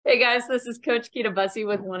Hey guys, this is Coach Kita Busse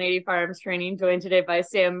with 180 Firearms Training, joined today by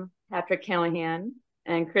Sam Patrick Callahan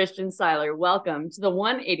and Christian Seiler. Welcome to the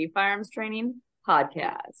 180 Firearms Training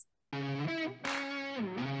podcast. All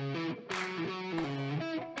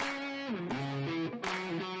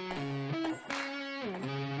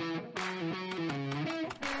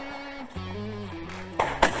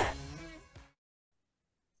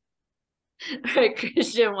right,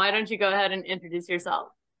 Christian, why don't you go ahead and introduce yourself?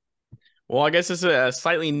 Well, I guess it's a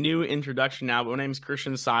slightly new introduction now, but my name is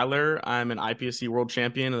Christian Seiler. I'm an IPSC World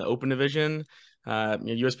Champion in the Open Division,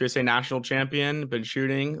 USPSA National Champion, been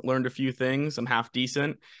shooting, learned a few things. I'm half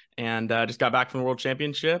decent, and just got back from the World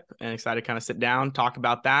Championship and excited to kind of sit down, talk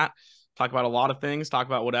about that, talk about a lot of things, talk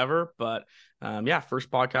about whatever. But yeah, first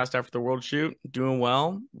podcast after the World Shoot, doing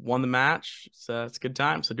well, won the match. So it's a good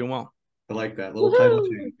time, so doing well. I like that little title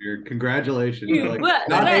change here. Congratulations. I like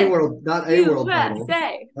not a world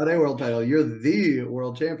title. You're the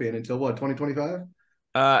world champion until what, 2025?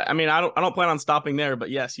 I mean, I don't plan on stopping there,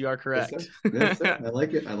 but yes, you are correct. Yes, sir. Yes, sir. I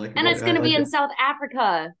like it. And it's going to be in South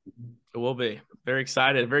Africa. It will be. Very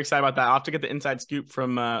excited about that. I'll have to get the inside scoop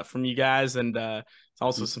from you guys, and it's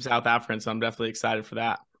also some South Africans, so I'm definitely excited for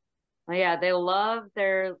that. Oh, yeah, they love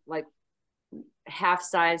their like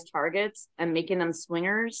half-size targets and making them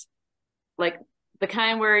swingers. Like the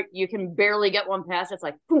kind where you can barely get one pass. It's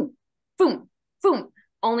like boom, boom, boom,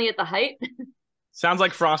 only at the height. Sounds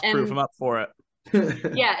like frostproof. I'm up for it.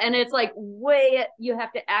 Yeah, and it's like you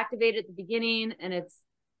have to activate at the beginning, and it's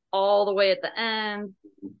all the way at the end.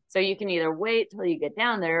 So you can either wait till you get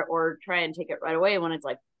down there or try and take it right away when it's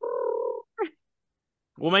like.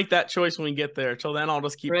 We'll make that choice when we get there. Till then, I'll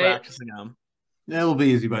just keep practicing them. Yeah, it'll be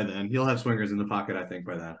easy by then. He'll have swingers in the pocket, I think,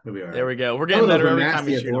 by then. He'll be all right. There we go. We're getting better every time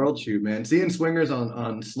we shoot. World Shoot, man. Seeing swingers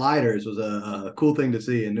on sliders was a cool thing to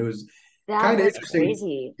see, and it was kind of interesting.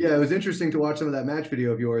 Crazy. Yeah, it was interesting to watch some of that match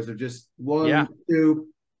video of yours of just one, two.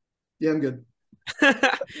 Yeah, I'm good.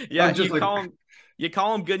 Yeah, you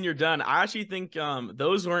call them good and you're done. I actually think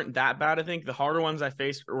those weren't that bad. I think the harder ones I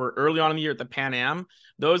faced were early on in the year at the Pan Am.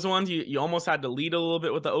 Those ones you almost had to lead a little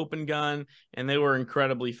bit with the open gun, and they were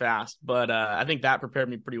incredibly fast. But I think that prepared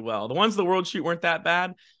me pretty well. The ones the World Shoot weren't that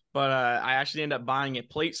bad, but I actually ended up buying a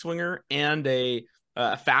plate swinger and a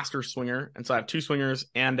faster swinger, and so I have two swingers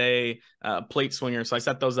and a plate swinger. So I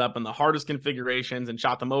set those up in the hardest configurations and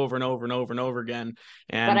shot them over and over and over and over again.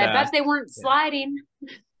 And but I bet they weren't sliding.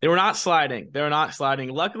 They were not sliding.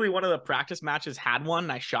 Luckily, one of the practice matches had one,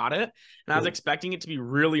 and I shot it. And I was expecting it to be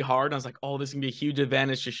really hard. I was like, oh, this is going to be a huge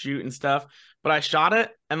advantage to shoot and stuff. But I shot it,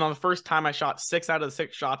 and on the first time, I shot 6 out of the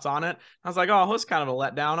 6 shots on it. I was like, oh, this is kind of a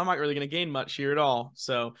letdown. I'm not really going to gain much here at all.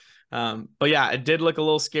 So, but yeah, it did look a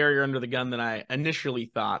little scarier under the gun than I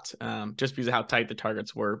initially thought, just because of how tight the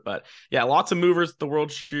targets were. But yeah, lots of movers at the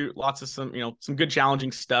World Shoot, lots of some good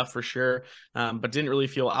challenging stuff for sure, but didn't really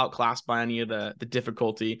feel outclassed by any of the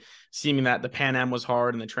difficulty, seeming that the Pan Am was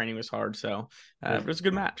hard and the training was hard. So it was a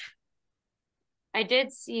good match. I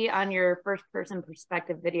did see on your first person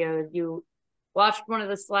perspective video, you watched one of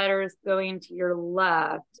the sliders going to your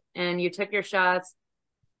left and you took your shots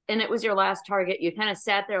and it was your last target. You kind of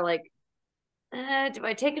sat there like, do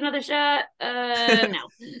I take another shot? No.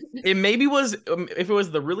 It maybe was, if it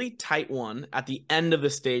was the really tight one at the end of the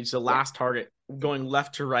stage, the last target going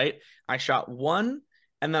left to right, I shot one.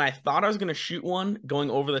 And then I thought I was going to shoot one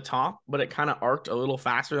going over the top, but it kind of arced a little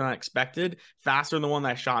faster than I expected, faster than the one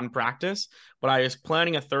that I shot in practice. But I was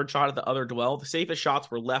planning a third shot at the other dwell. The safest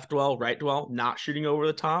shots were left dwell, right dwell, not shooting over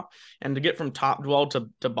the top. And to get from top dwell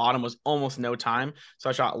to bottom was almost no time.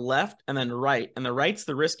 So I shot left and then right. And the right's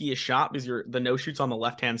the riskiest shot because the no shoot's on the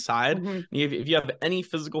left-hand side. Mm-hmm. If you have any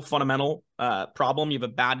physical fundamental problem, you have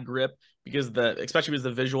a bad grip, because especially because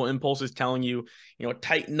the visual impulse is telling you,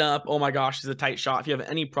 tighten up. Oh my gosh, this is a tight shot. If you have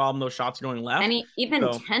any problem, those shots are going left. Even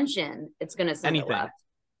tension, it's going to send it left.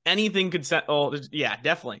 Anything could send. Oh, yeah,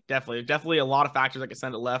 definitely a lot of factors that could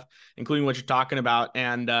send it left, including what you're talking about.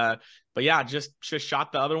 And but yeah, just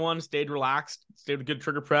shot the other one, stayed relaxed, stayed with good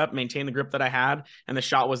trigger prep, maintained the grip that I had, and the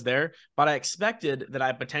shot was there. But I expected that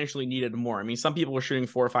I potentially needed more. I mean, some people were shooting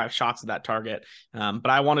 4 or 5 shots at that target, but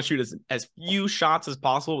I want to shoot as few shots as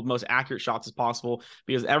possible with the most accurate shots as possible,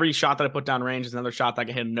 because every shot that I put down range is another shot that I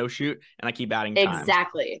can hit a no shoot, and I keep adding time.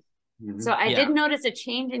 Exactly. So I did notice a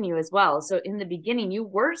change in you as well. So in the beginning, you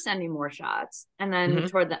were sending more shots, and then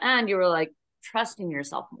toward the end, you were like trusting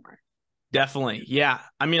yourself more. Definitely. Yeah.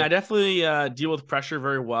 I mean, I definitely deal with pressure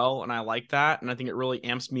very well, and I like that. And I think it really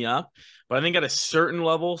amps me up. But I think at a certain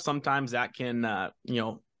level, sometimes that can,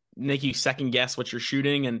 make you second guess what you're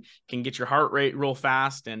shooting and can get your heart rate real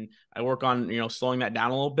fast. And I work on, slowing that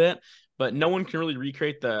down a little bit. but no one can really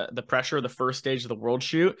recreate the pressure of the first stage of the world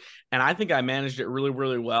shoot. And I think I managed it really,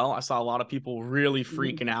 really well. I saw a lot of people really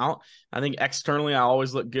freaking out. I think externally, I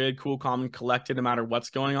always look good, cool, calm, and collected no matter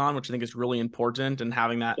what's going on, which I think is really important and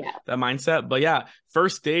having that mindset. But yeah,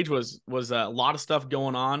 first stage was a lot of stuff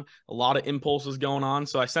going on, a lot of impulses going on.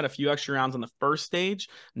 So I sent a few extra rounds on the first stage,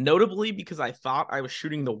 notably because I thought I was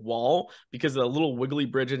shooting the wall because the little wiggly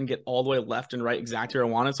bridge didn't get all the way left and right exactly where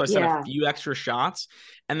I wanted. So I sent a few extra shots.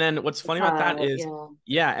 And then what's funny about that is,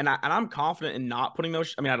 and I'm confident in not putting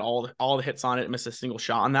those. I mean, I had all the hits on it, missed a single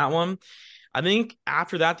shot on that one. I think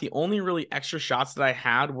after that, the only really extra shots that I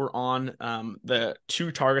had were on the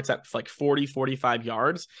 2 targets at like 40, 45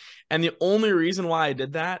 yards. And the only reason why I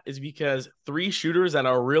did that is because 3 shooters that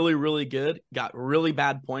are really, really good got really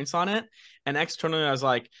bad points on it. And externally, I was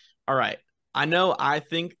like, all right, I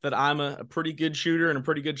think that I'm a pretty good shooter and a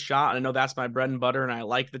pretty good shot. And I know that's my bread and butter, and I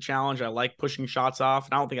like the challenge. I like pushing shots off,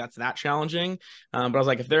 and I don't think that's that challenging. But I was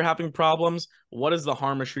like, if they're having problems, what is the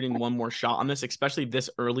harm of shooting one more shot on this, especially this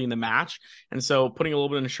early in the match? And so putting a little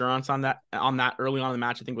bit of insurance on that early on in the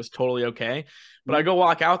match, I think was totally okay. But I go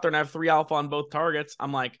walk out there and I have 3 alpha on both targets.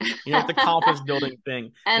 I'm like, it's the confidence building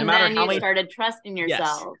thing. And no matter then you started trusting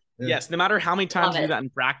yourself. Yes, no matter how many times you do that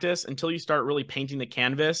in practice, until you start really painting the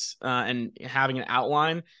canvas and having an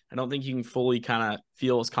outline, I don't think you can fully kind of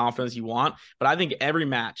feel as confident as you want. But I think every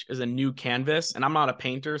match is a new canvas, and I'm not a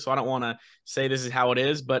painter, so I don't want to say this is how it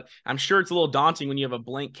is, but I'm sure it's a little daunting when you have a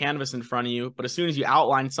blank canvas in front of you. But as soon as you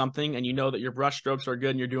outline something and you know that your brush strokes are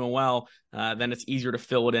good and you're doing well, then it's easier to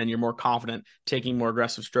fill it in. You're more confident taking more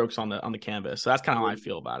aggressive strokes on the canvas. So that's kind of how I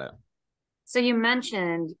feel about it. So you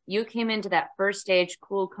mentioned you came into that first stage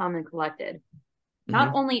cool, calm, and collected.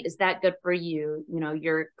 Not only is that good for you,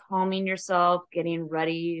 you're calming yourself, getting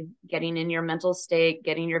ready, getting in your mental state,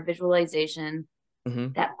 getting your visualization.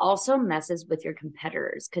 That also messes with your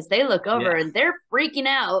competitors because they look over and they're freaking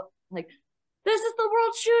out like, this is the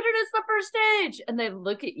world shoot and it's the first stage. And they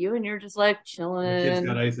look at you and you're just like chilling. The kid's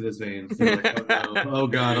got ice in his veins. Like, oh, no. Oh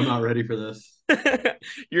God, I'm not ready for this.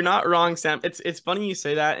 You're not wrong, Sam. It's funny you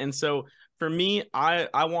say that. And so for me, I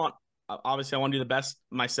want to do the best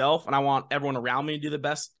myself, and I want everyone around me to do the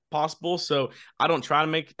best possible. So I don't try to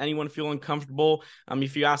make anyone feel uncomfortable.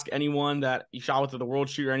 If you ask anyone that you shot with at the world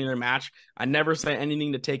shoot or any other match, I never say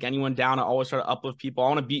anything to take anyone down. I always try to uplift people. I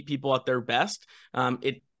want to beat people at their best.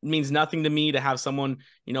 It means nothing to me to have someone,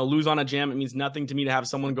 lose on a jam. It means nothing to me to have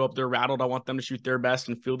someone go up there rattled. I want them to shoot their best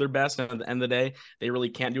and feel their best. And at the end of the day, they really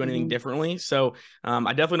can't do anything differently. So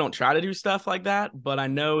I definitely don't try to do stuff like that. But I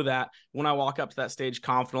know that when I walk up to that stage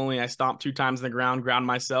confidently, I stomp 2 times in the ground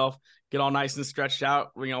myself, get all nice and stretched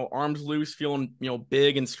out, arms loose, feeling,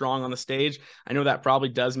 big and strong on the stage. I know that probably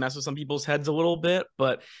does mess with some people's heads a little bit,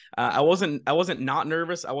 but I wasn't not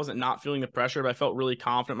nervous. I wasn't not feeling the pressure, but I felt really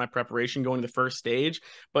confident in my preparation going to the first stage.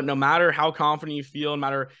 But no matter how confident you feel, no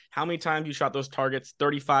matter how many times you shot those targets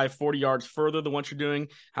 35, 40 yards further than what you're doing,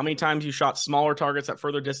 how many times you shot smaller targets at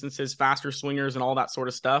further distances, faster swingers and all that sort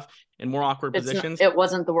of stuff in more awkward positions. It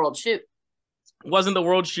wasn't the world shoot. Wasn't the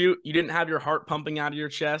world shoot. You didn't have your heart pumping out of your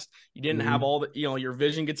chest. You didn't have all the, your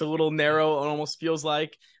vision gets a little narrow. It almost feels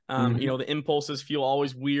like, the impulses feel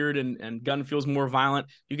always weird and gun feels more violent.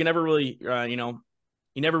 You can never really,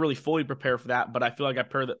 you never really fully prepare for that, but I feel like I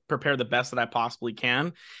prepare the best that I possibly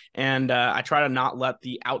can. And I try to not let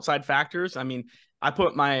the outside factors. I mean, I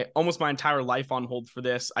put almost my entire life on hold for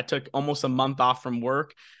this. I took almost a month off from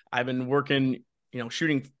work. I've been working,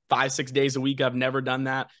 shooting 5-6 days a week. I've never done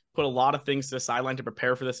that. Put a lot of things to the sideline to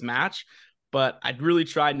prepare for this match, but I'd really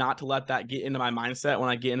try not to let that get into my mindset. When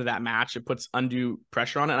I get into that match, it puts undue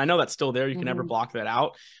pressure on it. And I know that's still there. You can never block that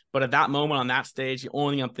out. But at that moment on that stage, the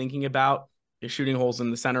only thing I'm thinking about is shooting holes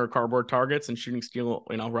in the center of cardboard targets and shooting steel,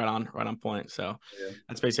 right on point. So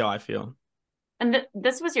that's basically how I feel. And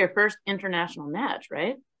this was your first international match,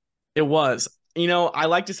 right? It was. I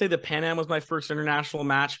like to say the Pan Am was my first international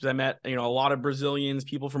match because I met, a lot of Brazilians,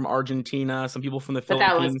 people from Argentina, some people from the Philippines.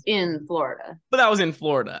 But that was in Florida. But that was in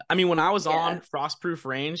Florida. I mean, when I was on Frostproof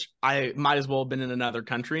Range, I might as well have been in another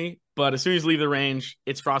country. But as soon as you leave the range,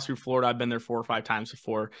 it's Frostproof Florida. I've been there 4 or 5 times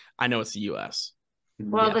before. I know it's the U.S.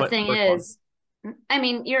 Well, the thing is, I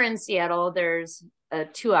mean, you're in Seattle. There's a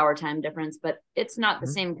 2-hour time difference, but it's not the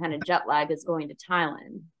same kind of jet lag as going to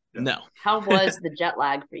Thailand. No. How was the jet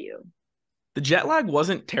lag for you? The jet lag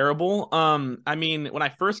wasn't terrible. I mean, when I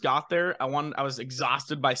first got there, I was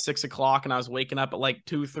exhausted by 6 o'clock and I was waking up at like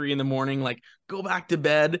 2, 3 in the morning, like go back to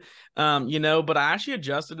bed, but I actually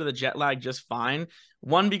adjusted to the jet lag just fine.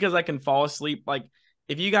 One, because I can fall asleep. Like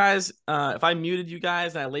if you guys, if I muted you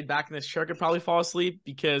guys and I laid back in this chair, I could probably fall asleep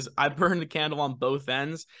because I burned the candle on both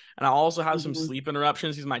ends. And I also have some sleep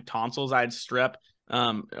interruptions because my tonsils, I had strep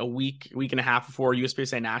a week and a half before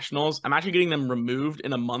USPSA Nationals. I'm actually getting them removed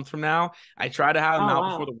in a month from now. I try to have them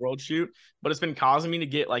out before the world shoot, but it's been causing me to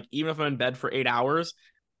get like, even if I'm in bed for 8 hours,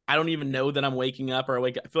 I don't even know that I'm waking up, or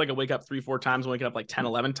I feel like I wake up 3-4 times and waking up like 10,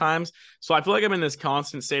 11 times. So I feel like I'm in this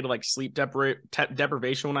constant state of like sleep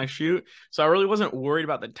deprivation when I shoot. So I really wasn't worried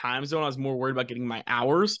about the time zone. I was more worried about getting my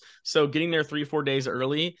hours. So getting there 3-4 days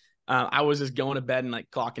early, I was just going to bed and like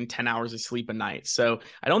clocking 10 hours of sleep a night. So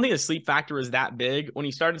I don't think the sleep factor is that big. When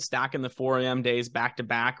you started stacking the 4 a.m. days back to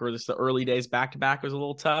back, or just the early days back to back, was a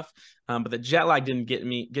little tough. But the jet lag didn't get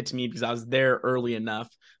to me because I was there early enough.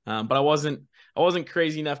 But I wasn't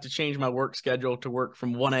crazy enough to change my work schedule to work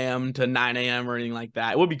from 1 a.m. to 9 a.m. or anything like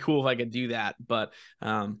that. It would be cool if I could do that, but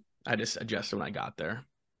I just adjusted when I got there.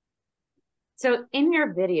 So in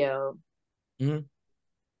your video,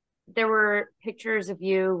 there were pictures of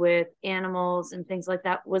you with animals and things like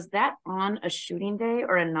that. Was that on a shooting day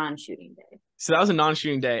or a non-shooting day? So that was a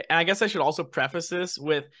non-shooting day. And I guess I should also preface this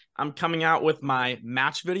with, I'm coming out with my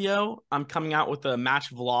match video. I'm coming out with a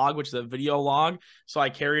match vlog, which is a video log. So I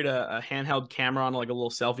carried a handheld camera on like a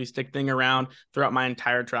little selfie stick thing around throughout my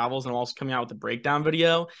entire travels. And I'm also coming out with a breakdown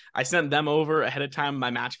video. I sent them over ahead of time,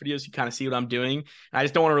 my match videos. You kind of see what I'm doing. And I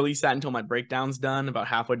just don't want to release that until my breakdown's done, about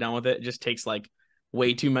halfway done with it. It just takes like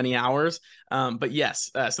way too many hours. But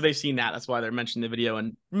yes, so they've seen that. That's why they're mentioning the video.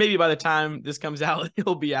 And maybe by the time this comes out,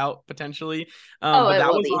 it'll be out potentially. But that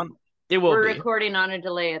was on. It will be. We're recording on a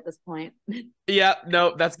delay at this point. Yeah,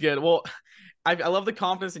 no, that's good. Well, I love the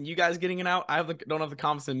confidence in you guys getting it out. Don't have the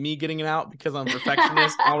confidence in me getting it out because I'm a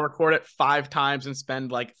perfectionist. I'll record it 5 times and spend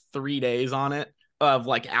like 3 days on it, of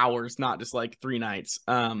like hours, not just like 3 nights.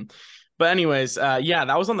 But anyways, yeah,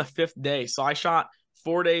 that was on the 5th day. So I shot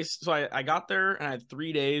 4 days. So I got there and I had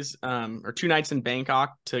 3 days or 2 nights in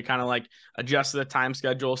Bangkok to kind of like adjust to the time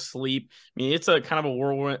schedule, sleep. I mean, it's a kind of a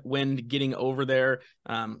whirlwind getting over there.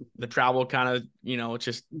 The travel kind of, it's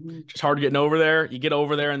just hard getting over there. You get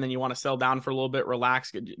over there and then you want to settle down for a little bit,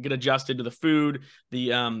 relax, get adjusted to the food,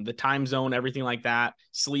 the time zone, everything like that,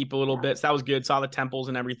 sleep a little bit. So that was good. Saw the temples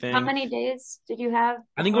and everything. How many days did you have?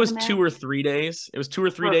 I think it was 2 or 3 days. It was 2 or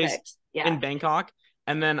 3 days in Bangkok.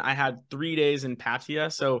 And then I had 3 days in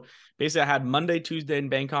Pattaya. So basically I had Monday, Tuesday in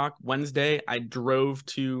Bangkok. Wednesday, I drove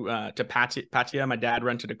to Pattaya. My dad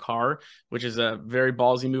rented a car, which is a very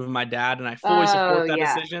ballsy move of my dad. And I fully support that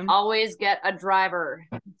decision. Always get a driver.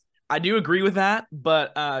 I do agree with that.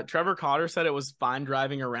 But Trevor Cotter said it was fine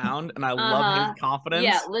driving around. And I love his confidence.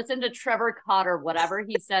 Yeah, listen to Trevor Cotter. Whatever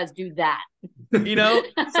he says, do that.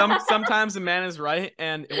 Sometimes the man is right.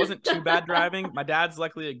 And it wasn't too bad driving. My dad's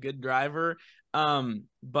luckily a good driver. It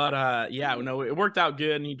worked out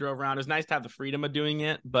good and he drove around. It was nice to have the freedom of doing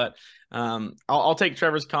it, but I'll take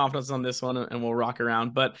Trevor's confidence on this one and we'll rock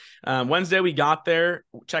around. But Wednesday we got there,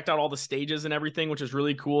 checked out all the stages and everything, which was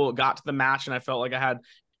really cool. Got to the match and I felt like I had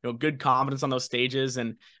good confidence on those stages.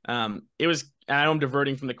 And it was, I know I'm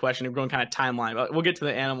diverting from the question, we're going kind of timeline, but we'll get to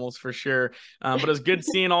the animals for sure. But it was good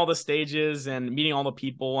seeing all the stages and meeting all the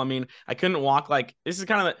people. I mean, I couldn't walk this is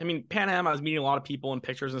kind of, Pan Am, I was meeting a lot of people and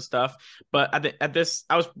pictures and stuff, but at this,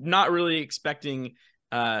 I was not really expecting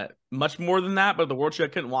much more than that, but the World Show I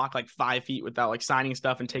couldn't walk like 5 feet without like signing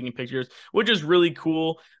stuff and taking pictures, which is really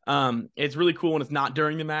cool. It's really cool when it's not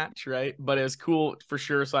during the match, right? But it was cool for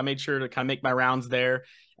sure. So I made sure to kind of make my rounds there.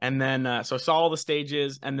 And then, so I saw all the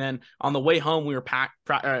stages. And then on the way home, we were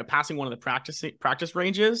passing one of the practice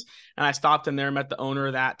ranges. And I stopped in there, met the owner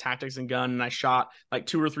of that, Tactics and Gun. And I shot like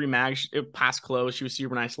 2 or 3 mags. It passed close. She was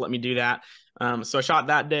super nice to let me do that. So I shot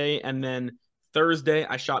that day. And then Thursday,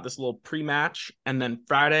 I shot this little pre-match. And then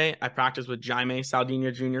Friday, I practiced with Jaime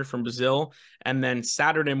Saldinha Jr. from Brazil. And then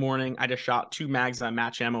Saturday morning, I just shot 2 mags on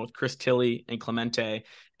match ammo with Chris Tilley and Clemente.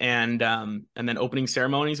 And then opening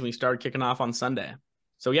ceremonies, and we started kicking off on Sunday.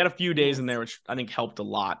 So we had a few days in there, which I think helped a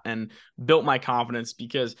lot and built my confidence,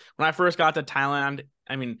 because when I first got to Thailand,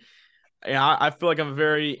 I feel like I'm a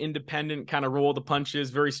very independent, kind of roll the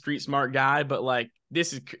punches, very street smart guy, but like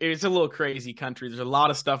it's a little crazy country. There's a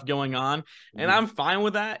lot of stuff going on and I'm fine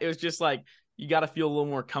with that. It was just like, you got to feel a little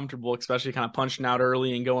more comfortable, especially kind of punching out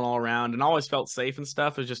early and going all around, and always felt safe and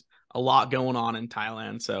stuff. It was just a lot going on in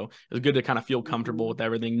Thailand. So it was good to kind of feel comfortable with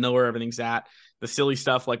everything, know where everything's at, the silly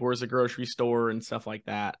stuff, like where's the grocery store and stuff like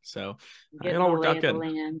that. So it all worked out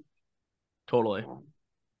good. Totally.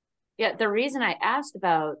 Yeah. The reason I asked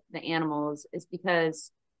about the animals is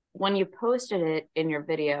because when you posted it in your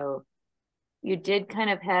video, you did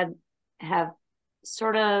kind of have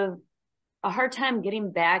sort of a hard time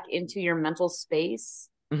getting back into your mental space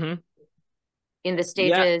Mm-hmm. in the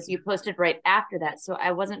Yeah. stages you posted right after that. So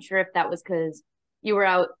I wasn't sure if that was because you were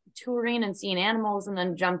out touring and seeing animals and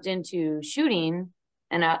then jumped into shooting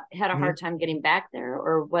and had a Mhm. hard time getting back there,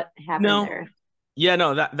 or what happened No. there. Yeah,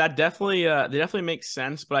 no, that definitely they definitely makes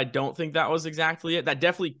sense, but I don't think that was exactly it. That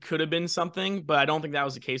definitely could have been something, but I don't think that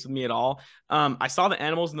was the case with me at all. I saw the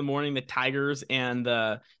animals in the morning, the tigers and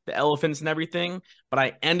the elephants and everything, but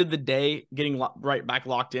I ended the day getting right back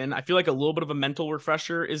locked in. I feel like a little bit of a mental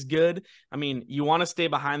refresher is good. I mean, you want to stay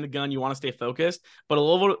behind the gun, you want to stay focused, but a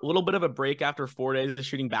little bit of a break after 4 days of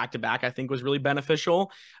shooting back to back, I think was really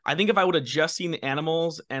beneficial. I think if I would have just seen the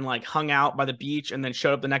animals and like hung out by the beach and then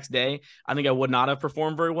showed up the next day, I think I would not have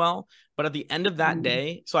performed very well. But at the end of that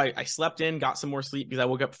day, so I slept in, got some more sleep because I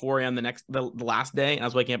woke up 4 a.m. the last day, and I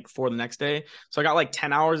was waking up before the next day. So I got like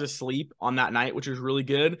 10 hours of sleep on that night, which was really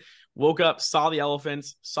good. Woke up, saw the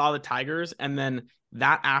elephants, saw the tigers, and then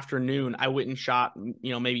that afternoon I went and shot,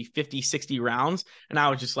 maybe 50, 60 rounds. And I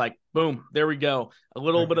was just like, boom, there we go. A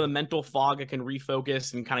little bit of the mental fog. I can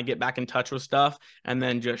refocus and kind of get back in touch with stuff and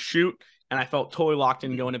then just shoot. And I felt totally locked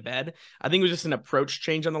in going to bed. I think it was just an approach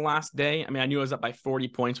change on the last day. I mean, I knew I was up by 40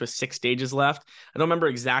 points with 6 stages left. I don't remember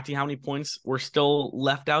exactly how many points were still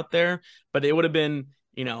left out there, but it would have been,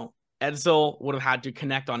 Edsel would have had to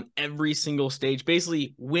connect on every single stage,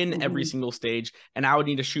 basically win every single stage, and I would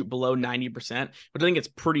need to shoot below 90%. But I think it's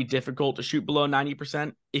pretty difficult to shoot below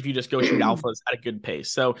 90% if you just go shoot alphas at a good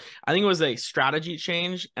pace. So I think it was a strategy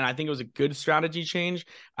change, and I think it was a good strategy change.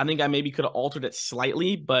 I think I maybe could have altered it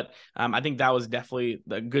slightly, but I think that was definitely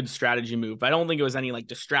a good strategy move. But I don't think it was any like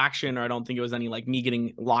distraction, or I don't think it was any like me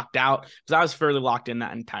getting locked out, because I was fairly locked in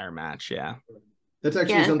that entire match. Yeah. That's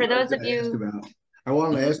actually something for those of you I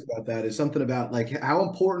wanted to ask about that is something about like how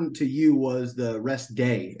important to you was the rest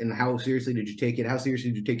day and how seriously did you take it? How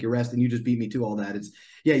seriously did you take your rest? And you just beat me to all that.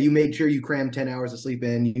 You made sure you crammed 10 hours of sleep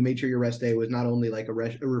in. You made sure your rest day was not only like a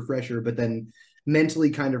refresher, but then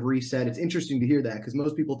mentally kind of reset. It's interesting to hear that because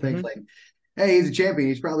most people think like, hey, he's a champion.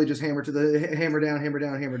 He's probably just hammer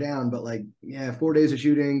down. But like, 4 days of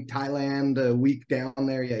shooting, Thailand, a week down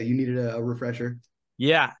there. Yeah, you needed a refresher.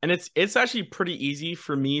 Yeah, and it's actually pretty easy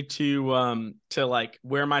for me to like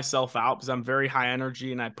wear myself out because I'm very high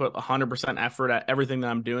energy and I put 100% effort at everything that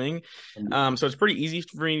I'm doing. So it's pretty easy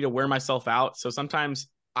for me to wear myself out. So sometimes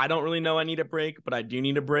I don't really know I need a break, but I do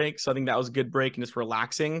need a break. So I think that was a good break and it's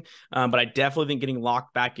relaxing. But I definitely think getting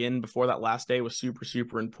locked back in before that last day was super,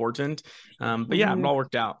 super important. But yeah, it all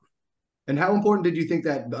worked out. And how important did you think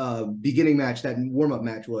that beginning match, that warm-up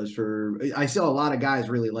match was for? I saw a lot of guys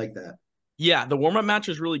really like that. Yeah, the warm-up match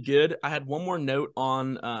was really good. I had one more note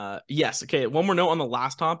on one more note on the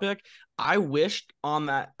last topic. I wished on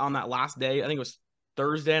that last day, I think it was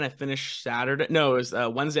Thursday and I finished Saturday. No, it was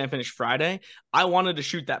Wednesday and I finished Friday. I wanted to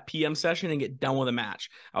shoot that PM session and get done with a match.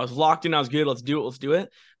 I was locked in, I was good, let's do it.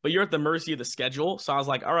 But you're at the mercy of the schedule. So I was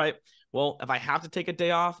like, all right, well, if I have to take a day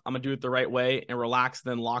off, I'm gonna do it the right way and relax,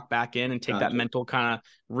 then lock back in and take that mental kind of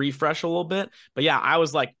refresh a little bit. But yeah, I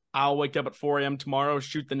was like, I'll wake up at 4 a.m. tomorrow,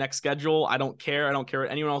 shoot the next schedule. I don't care. I don't care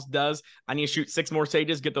what anyone else does. I need to shoot 6 more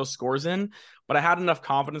stages, get those scores in. But I had enough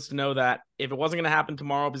confidence to know that if it wasn't going to happen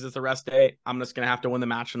tomorrow because it's the rest day, I'm just going to have to win the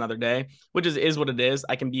match another day, which is what it is.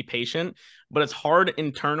 I can be patient, but it's hard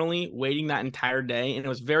internally waiting that entire day. And it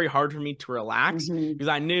was very hard for me to relax because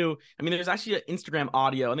I knew, there's actually an Instagram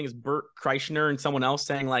audio. I think it's Bert Kreischer and someone else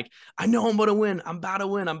saying like, I know I'm going to win. I'm about to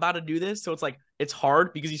win. I'm about to do this. So it's like, it's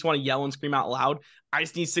hard because you just want to yell and scream out loud. I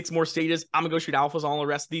just need 6 more stages. I'm gonna go shoot alphas on all the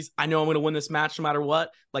rest of these. I know I'm gonna win this match no matter what.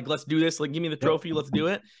 Like, let's do this. Like, give me the trophy. Let's do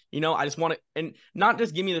it. I just want to, and not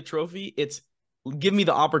just give me the trophy. It's give me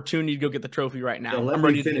the opportunity to go get the trophy right now. I'm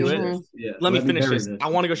ready to do it. Yeah, let me finish this. I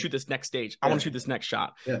want to go shoot this next stage. I want to shoot this next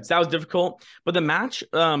shot. So that was difficult. But the match,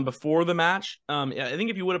 before the match, I think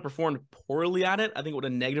if you would have performed poorly at it, I think it would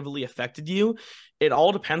have negatively affected you. It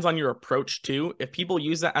all depends on your approach too. If people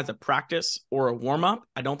use that as a practice or a warm up,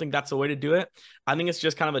 I don't think that's the way to do it. I think it's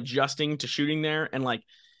just kind of adjusting to shooting there. And like,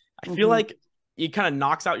 I feel like it kind of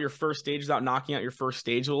knocks out your first stage without knocking out your first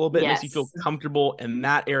stage a little bit. Makes you feel comfortable in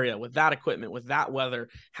that area with that equipment, with that weather,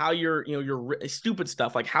 how your stupid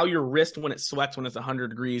stuff, like how your wrist, when it sweats, when it's 100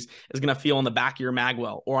 degrees is going to feel on the back of your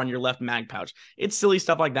magwell or on your left mag pouch. It's silly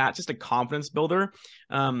stuff like that. Just a confidence builder.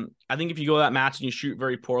 I think if you go to that match and you shoot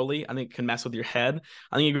very poorly, I think it can mess with your head.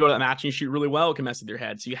 I think if you go to that match and you shoot really well, it can mess with your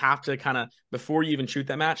head. So you have to kind of, before you even shoot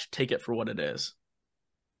that match, take it for what it is.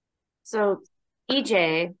 So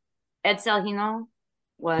EJ, Ed Salhino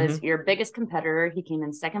was your biggest competitor. He came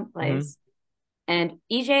in second place. And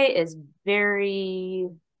EJ is very,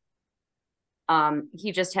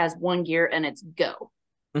 he just has one gear and it's go.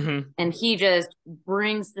 And he just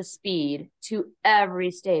brings the speed to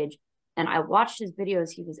every stage. And I watched his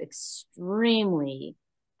videos. He was extremely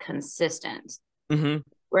consistent.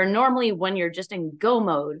 Where normally when you're just in go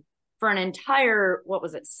mode for an entire, what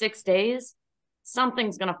was it, 6 days,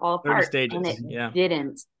 something's going to fall apart. 30 stages. And it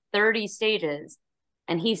didn't. 30 stages.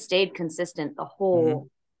 And he stayed consistent the whole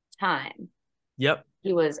time. Yep.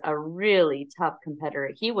 He was a really tough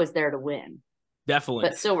competitor. He was there to win. Definitely.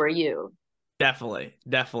 But so were you. Definitely.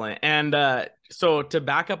 And so to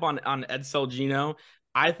back up on Edsel Gino,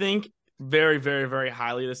 I think very, very, very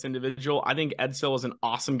highly of this individual. I think Edsel is an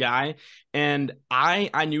awesome guy. And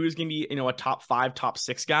I knew he was going to be, a top 5, top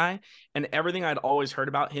 6 guy. And everything I'd always heard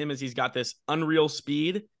about him is he's got this unreal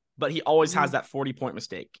speed, but he always has that 40-point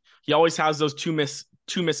mistake. He always has those two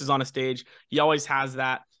misses on a stage. He always has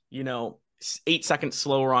that, 8 seconds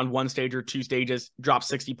slower on one stage or 2 stages, drops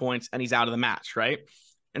 60 points, and he's out of the match, right?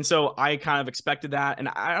 And so I kind of expected that. And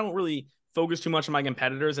I don't really focus too much on my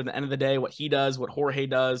competitors. At the end of the day, what he does, what Jorge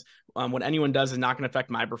does, what anyone does is not going to affect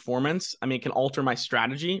my performance. I mean, it can alter my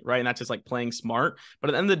strategy, right? And that's just like playing smart. But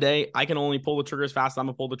at the end of the day, I can only pull the trigger as fast as I'm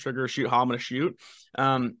going to pull the trigger, shoot how I'm going to shoot.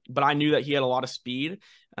 But I knew that he had a lot of speed.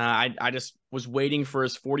 I just was waiting for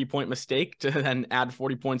his 40-point mistake to then add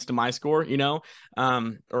 40 points to my score,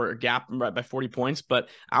 or a gap right by 40 points. But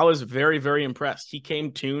I was very, very impressed. He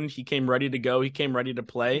came tuned. He came ready to go. He came ready to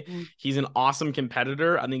play. He's an awesome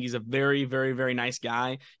competitor. I think he's a very, very, very nice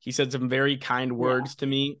guy. He said some very kind words to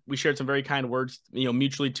me. We shared some very kind words,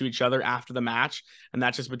 mutually to each other after the match. And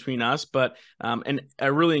that's just between us. But and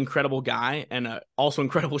a really incredible guy and also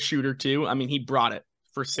incredible shooter too. I mean, he brought it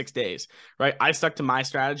for 6 days, right? I stuck to my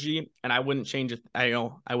strategy and I wouldn't change it.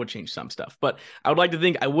 I would change some stuff, but I would like to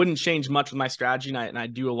think I wouldn't change much with my strategy. And I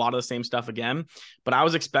do a lot of the same stuff again, but I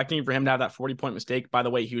was expecting for him to have that 40-point mistake by the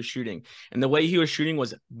way he was shooting. And the way he was shooting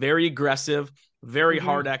was very aggressive, very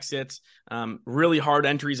hard exits, really hard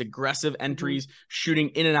entries, aggressive entries, shooting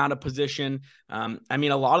in and out of position. I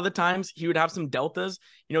mean, a lot of the times he would have some deltas.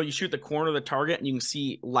 You shoot the corner of the target and you can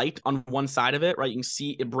see light on one side of it, right? You can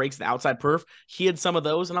see it breaks the outside perf. He had some of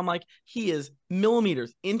those, and I'm like, he is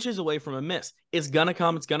millimeters, inches away from a miss. It's gonna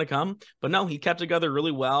come. But no, he kept together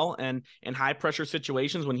really well, and in high pressure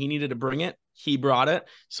situations when he needed to bring it, he brought it.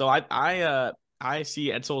 So I see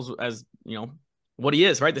Edsel as what he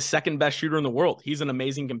is, right? The second best shooter in the world. He's an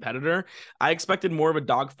amazing competitor. I expected more of a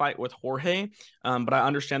dogfight with Jorge, but I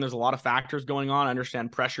understand there's a lot of factors going on. I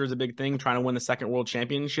understand pressure is a big thing, trying to win the second world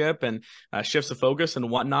championship and shifts of focus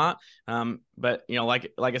and whatnot. But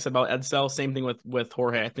like I said about Edsel, same thing with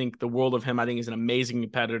Jorge. I think the world of him. I think he's an amazing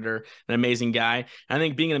competitor, an amazing guy. And I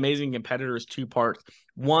think being an amazing competitor is 2 parts.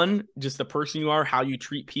 One, just the person you are, how you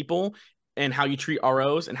treat people, and how you treat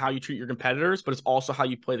ROs and how you treat your competitors, but it's also how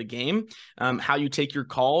you play the game, how you take your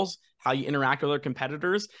calls, how you interact with other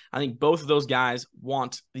competitors. I think both of those guys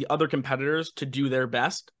want the other competitors to do their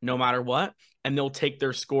best no matter what, and they'll take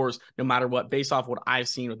their scores no matter what based off what I've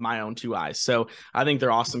seen with my own 2 eyes. So I think they're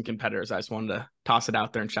awesome competitors. I just wanted to toss it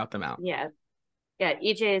out there and shout them out. Yeah.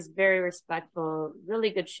 EJ is very respectful,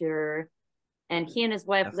 really good shooter. And he and his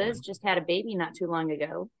wife, Liz, just had a baby not too long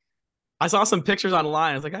ago. I saw some pictures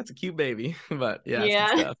online. I was like, that's a cute baby. But yeah. It's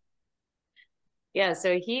good stuff. Yeah,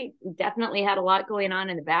 so he definitely had a lot going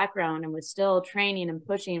on in the background and was still training and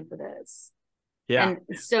pushing for this. Yeah.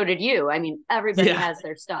 And so did you. I mean, everybody has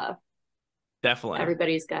their stuff. Definitely.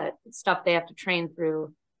 Everybody's got stuff they have to train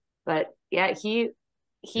through. But yeah, he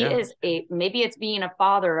is maybe it's being a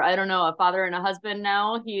father. I don't know, a father and a husband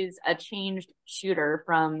now. He's a changed shooter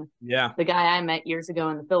from the guy I met years ago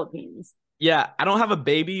in the Philippines. Yeah, I don't have a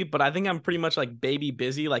baby, but I think I'm pretty much like baby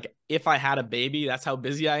busy. Like if I had a baby, that's how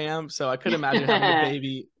busy I am. So I could imagine having a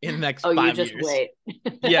baby in the next 5 years. You just wait.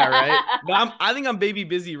 Yeah, right. But I think I'm baby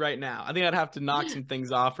busy right now. I think I'd have to knock some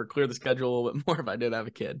things off or clear the schedule a little bit more if I did have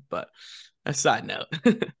a kid. But a side note.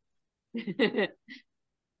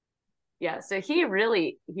 Yeah, so he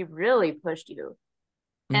really pushed you.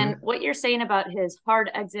 And what you're saying about his hard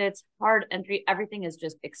exits, hard entry, everything is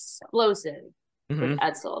just explosive with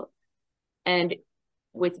Edsel. And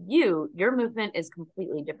with you, your movement is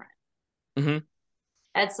completely different.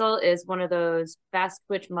 Edsel is one of those fast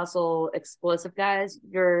twitch muscle explosive guys.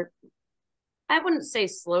 I wouldn't say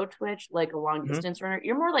slow twitch like a long distance runner.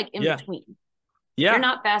 You're more like in between. Yeah. You're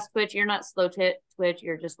not fast twitch. You're not slow twitch.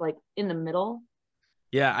 You're just like in the middle.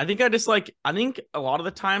 Yeah, I think a lot of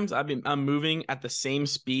the times I'm moving at the same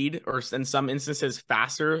speed or in some instances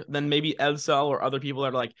faster than maybe Edsel or other people that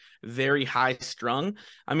are like very high strung.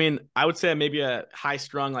 I mean, I would say I'm maybe a high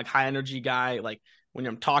strung, like high energy guy, like when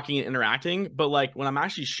I'm talking and interacting, but like when I'm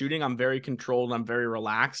actually shooting, I'm very controlled, I'm very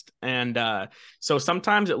relaxed. And so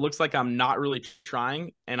sometimes it looks like I'm not really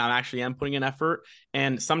trying and I actually am putting in effort.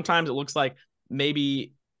 And sometimes it looks like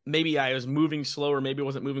maybe I was moving slower, maybe I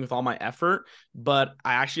wasn't moving with all my effort, but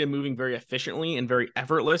I actually am moving very efficiently and very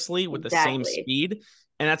effortlessly with the same speed.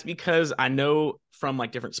 And that's because I know from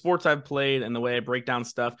like different sports I've played and the way I break down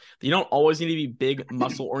stuff, that you don't always need to be big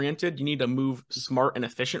muscle oriented. You need to move smart and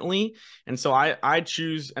efficiently. And so I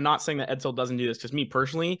choose, and not saying that Edsel doesn't do this, just me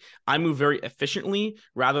personally, I move very efficiently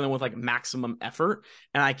rather than with like maximum effort.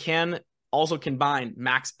 And I can also combine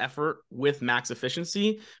max effort with max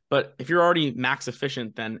efficiency. But if you're already max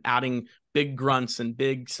efficient, then adding big grunts and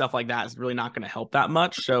big stuff like that is really not going to help that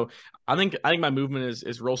much. So I think my movement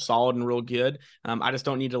is real solid and real good. I just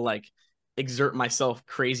don't need to like exert myself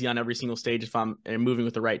crazy on every single stage if I'm moving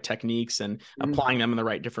with the right techniques and applying them in the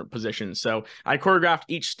right different positions. So I choreographed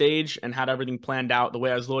each stage and had everything planned out, the way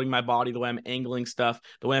I was loading my body, the way I'm angling stuff,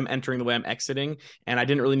 the way I'm entering, the way I'm exiting. And I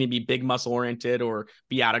didn't really need to be big muscle oriented or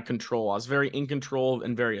be out of control. I was very in control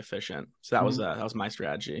and very efficient. So that was my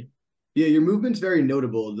strategy. Yeah, your movement's very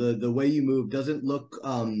notable. The way you move doesn't look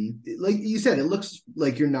like you said, it looks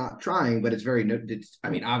like you're not trying, but it's very I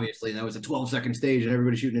mean, obviously that was a 12-second stage and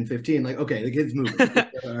everybody's shooting in 15. Like, okay, the kid's moving.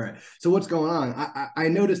 All right. So what's going on? I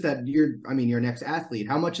noticed that you're an ex-athlete.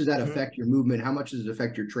 How much does that affect your movement? How much does it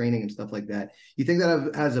affect your training and stuff like that? You think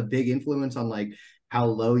that has a big influence on like how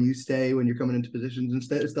low you stay when you're coming into positions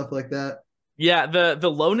and stuff like that? Yeah,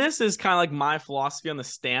 the lowness is kind of like my philosophy on the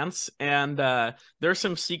stance, and there's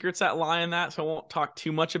some secrets that lie in that, so I won't talk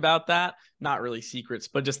too much about that. Not really secrets,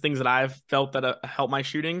 but just things that I've felt that help my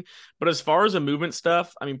shooting. But as far as the movement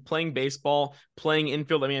stuff, I mean, playing baseball, playing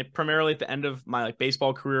infield, I mean, primarily at the end of my like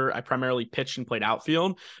baseball career, I primarily pitched and played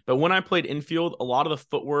outfield. But when I played infield, a lot of the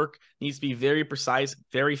footwork needs to be very precise,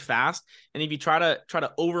 very fast. And if you try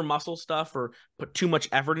to over muscle stuff or put too much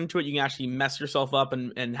effort into it, you can actually mess yourself up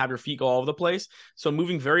and have your feet go all over the place. So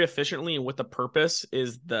moving very efficiently and with the purpose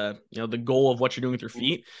is the goal of what you're doing with your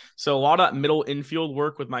feet. So a lot of middle infield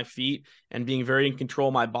work with my feet and being very in control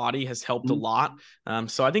of my body has helped a lot.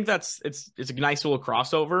 So I think it's a nice little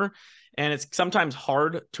crossover, and it's sometimes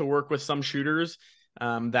hard to work with some shooters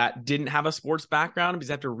that didn't have a sports background because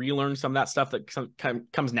they have to relearn some of that stuff that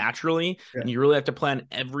comes naturally, and you really have to plan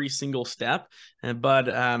every single step. But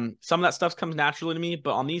some of that stuff comes naturally to me.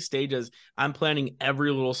 But on these stages, I'm planning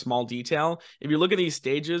every little small detail. If you look at these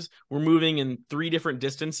stages, we're moving in 3 different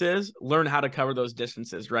distances. Learn how to cover those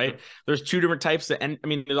distances, right? There's 2 different types and I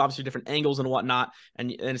mean, there's obviously different angles and whatnot, and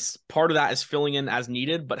it's part of that is filling in as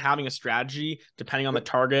needed, but having a strategy depending on the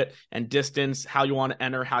target and distance, how you want to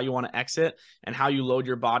enter, how you want to exit, and how you load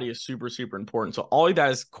your body is super, super important. So all of that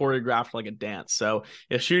is choreographed like a dance. So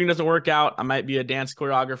if shooting doesn't work out, I might be a dance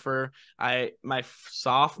choreographer. My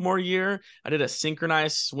sophomore year, I did a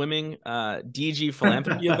synchronized swimming DG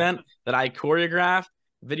philanthropy event that I choreographed.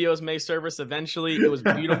 Videos may surface eventually. It was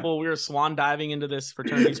beautiful. We were swan diving into this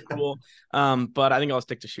fraternity's pool. But I think I'll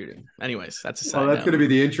stick to shooting. Anyways, that's a side that's note. going to be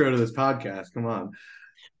the intro to this podcast. Come on.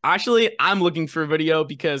 Actually, I'm looking for a video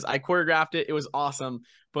because I choreographed it. It was awesome.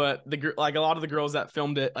 But a lot of the girls that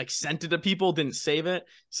filmed it, like sent it to people, didn't save it.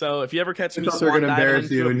 So if you ever catch me, they're going to embarrass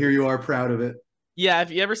you, and here you are proud of it. Yeah,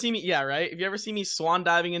 if you ever see me, right? If you ever see me swan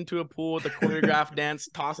diving into a pool with a choreographed dance,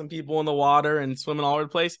 tossing people in the water and swimming all over the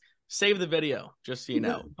place, save the video, just so you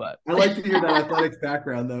know. But I like to hear that athletics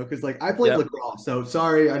background though, because like I played lacrosse. So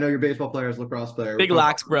sorry, I know your baseball player is lacrosse player. Big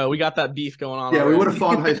lax, bro. We got that beef going on. Yeah, already. We would have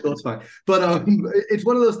fought in high school. It's fine. But it's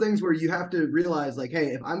one of those things where you have to realize, like, hey,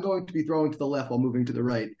 if I'm going to be throwing to the left while moving to the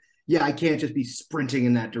right, I can't just be sprinting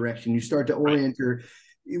in that direction. You start to orient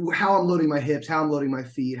how I'm loading my hips, how I'm loading my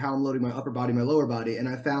feet, how I'm loading my upper body, my lower body. And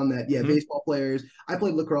I found that, baseball players, I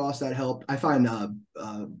played lacrosse, that helped. I find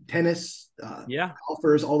tennis,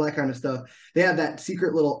 golfers, all that kind of stuff. They have that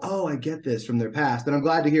secret little, I get this from their past. And I'm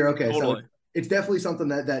glad to hear, so it's definitely something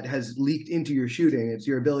that has leaked into your shooting. It's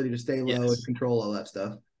your ability to stay low and control all that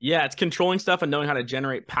stuff. Yeah, it's controlling stuff and knowing how to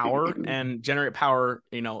generate power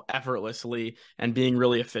effortlessly and being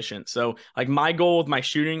really efficient. So like my goal with my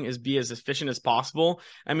shooting is be as efficient as possible.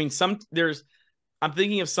 I mean, I'm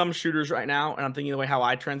thinking of some shooters right now, and I'm thinking the way how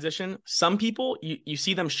I transition. Some people, you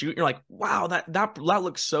see them shoot, and you're like, wow, that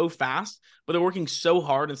looks so fast, but they're working so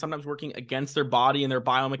hard and sometimes working against their body and their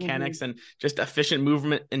biomechanics and just efficient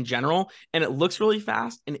movement in general. And it looks really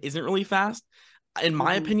fast and isn't really fast. In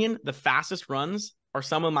my opinion, the fastest runs are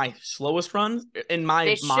some of my slowest runs in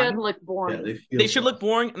my mind. They should look boring. Yeah, they should look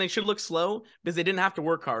boring and they should look slow because they didn't have to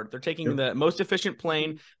work hard. They're taking the most efficient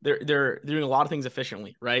plane. They're doing a lot of things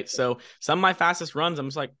efficiently, right? So some of my fastest runs, I'm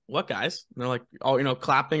just like, what guys? And they're like,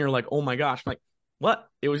 clapping or like, oh my gosh. I'm like, what?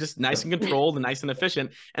 It was just nice and controlled and nice and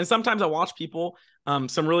efficient. And sometimes I watch people,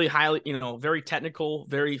 some really highly, very technical,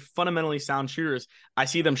 very fundamentally sound shooters. I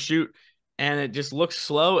see them shoot and it just looks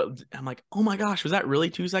slow. I'm like, oh my gosh, was that really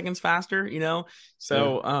 2 seconds faster?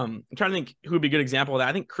 So I'm trying to think who would be a good example of that.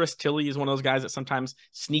 I think Chris Tilley is one of those guys that sometimes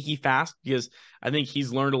sneaky fast, because I think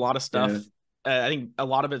he's learned a lot of stuff. I think a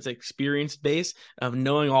lot of it's experience based of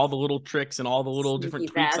knowing all the little tricks and all the little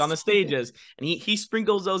different tweaks on the stages. And he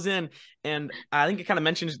sprinkles those in. And I think I kind of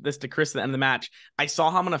mentioned this to Chris at the end of the match. I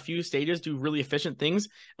saw him on a few stages do really efficient things.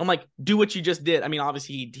 I'm like, do what you just did. I mean,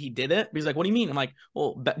 obviously he did it, but he's like, what do you mean? I'm like,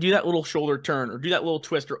 well, do that little shoulder turn or do that little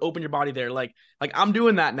twist or open your body there. Like I'm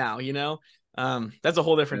doing that now, that's a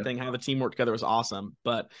whole different thing. How the team worked together was awesome.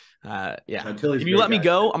 But if you let me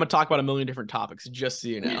go, I'm gonna talk about a million different topics, just so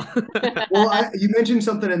you know. Well, you mentioned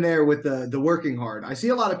something in there with the working hard. I see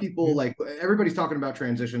a lot of people, like everybody's talking about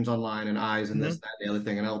transitions online and eyes and this, that, and the other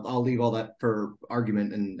thing, and I'll leave all that for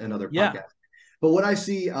argument and other podcasts. But what I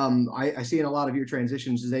see, I see in a lot of your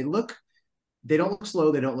transitions is they don't look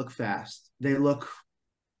slow, they don't look fast, they look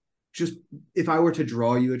just, if I were to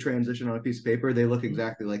draw you a transition on a piece of paper, they look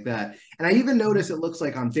exactly like that. And I even notice it looks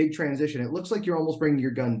like on big transition, it looks like you're almost bringing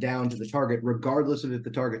your gun down to the target, regardless of if the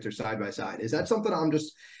targets are side by side. Is that something I'm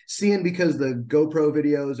just seeing because the GoPro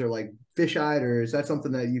videos are like fisheye, or is that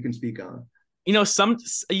something that you can speak on? You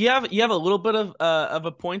have a little bit of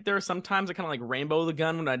a point there. Sometimes I kind of like rainbow the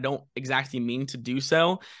gun when I don't exactly mean to do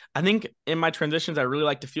so. I think in my transitions, I really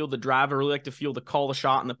like to feel the drive. I really like to feel the call the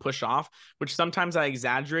shot and the push off, which sometimes I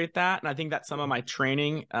exaggerate that. And I think that some of my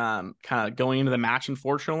training, kind of going into the match,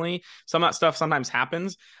 unfortunately, some of that stuff sometimes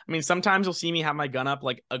happens. I mean, sometimes you'll see me have my gun up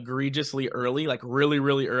like egregiously early, like really,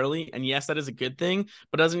 really early. And yes, that is a good thing,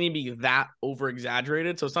 but it doesn't need to be that over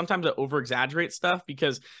exaggerated. So sometimes I over exaggerate stuff,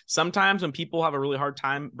 because sometimes when people have a really hard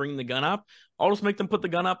time bringing the gun up, I'll just make them put the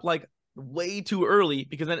gun up like way too early,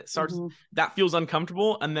 because then it starts, that feels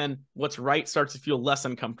uncomfortable. And then what's right starts to feel less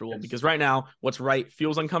uncomfortable, because right now what's right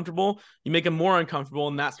feels uncomfortable. You make them more uncomfortable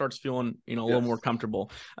and that starts feeling, a little more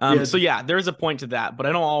comfortable. So there is a point to that, but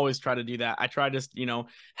I don't always try to do that. I try to,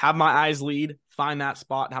 have my eyes lead, find that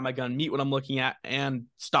spot, have my gun meet what I'm looking at, and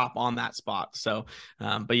stop on that spot. So,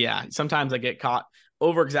 but sometimes I get caught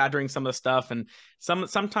over exaggerating some of the stuff. And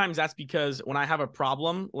sometimes that's because when I have a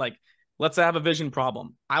problem, like let's say I have a vision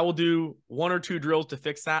problem, I will do 1 or 2 drills to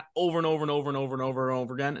fix that over and over and over and over and over and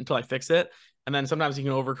over again until I fix it. And then sometimes you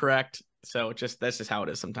can overcorrect. So that's just how it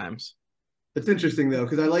is sometimes. It's interesting though,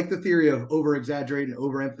 because I like the theory of over exaggerate and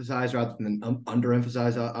overemphasize rather than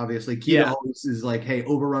underemphasize. Obviously, key to always is like, hey,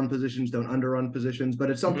 overrun positions, don't underrun positions. But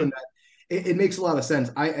it's something that it makes a lot of sense.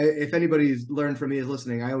 If anybody's learned from me is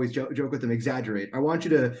listening, I always joke with them, exaggerate. I want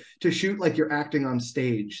you to shoot like you're acting on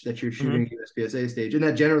stage, that you're shooting USPSA stage. And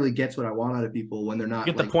that generally gets what I want out of people when they're not.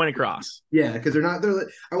 Get the point across. Yeah, because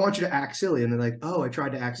I want you to act silly. And they're like, oh, I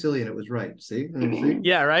tried to act silly and it was right. See?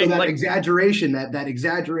 Yeah, right. So that exaggeration, that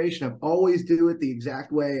exaggeration of always do it the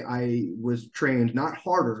exact way I was trained, not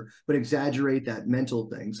harder, but exaggerate that mental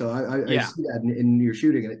thing. So I see that in your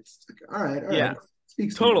shooting, and it's like, all right. Yeah,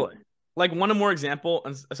 speaks totally. Like one more example,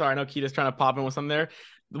 and sorry, I know Keita's trying to pop in with something there.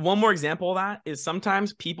 One more example of that is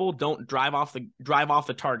sometimes people don't drive off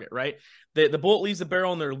the target, right? The bullet leaves the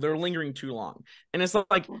barrel and they're lingering too long. And it's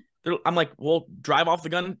like, I'm like, well, drive off the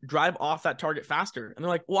gun, drive off that target faster. And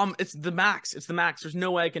they're like, well, it's the max. There's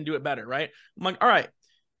no way I can do it better, right? I'm like, all right.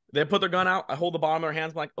 They put their gun out. I hold the bottom of their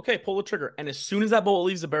hands. I'm like, okay, pull the trigger. And as soon as that bullet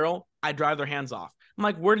leaves the barrel, I drive their hands off. I'm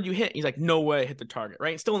like, where did you hit? He's like, no way I hit the target,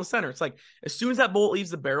 right? It's still in the center. It's like, as soon as that bullet leaves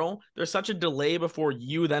the barrel, there's such a delay before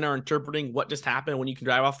you then are interpreting what just happened when you can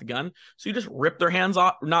drive off the gun. So you just rip their hands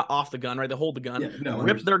off, not off the gun, right? They hold the gun,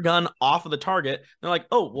 rip their gun off of the target. They're like,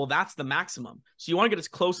 oh, well, that's the maximum. So you want to get as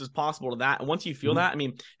close as possible to that. And once you feel that, I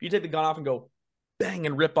mean, if you take the gun off and go bang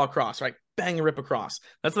and rip across, right? Bang and rip across.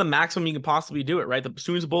 That's the maximum you can possibly do it, right? As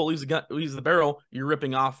soon as the bullet leaves the barrel, you're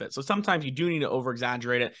ripping off it. So sometimes you do need to over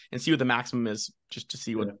exaggerate it and see what the maximum is, just to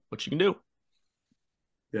see what you can do.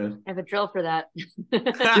 Yeah, I have a drill for that.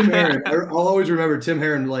 Tim Herron, I'll always remember Tim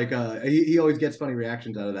Herron. Like he always gets funny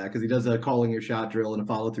reactions out of that, because he does a calling your shot drill and a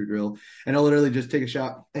follow through drill, and I'll literally just take a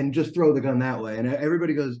shot and just throw the gun that way, and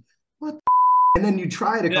everybody goes, "What?" And then you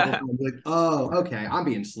try it a couple times, like, oh, okay, I'm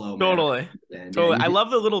being slow, man. Totally. I love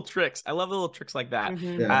the little tricks. I love the little tricks like that.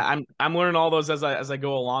 I'm learning all those as I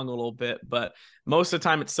go along a little bit, but most of the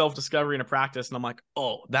time it's self-discovery and a practice, and I'm like,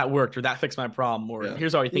 oh, that worked, or that fixed my problem, or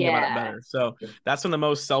here's how I think about it better. So that's been the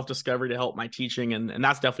most self-discovery to help my teaching, and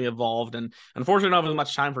that's definitely evolved. And unfortunately, I don't have as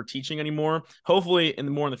much time for teaching anymore. Hopefully,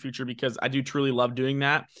 more in the future, because I do truly love doing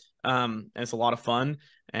that. And it's a lot of fun.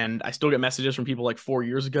 And I still get messages from people like 4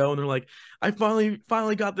 years ago, and they're like, I finally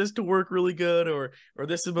got this to work really good, or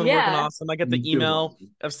this has been working awesome. I get the email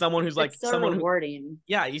of someone who's like, it's so rewarding.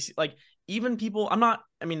 Yeah, you see, like, even people,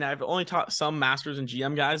 I mean, I've only taught some masters and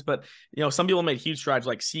GM guys, but some people made huge strides,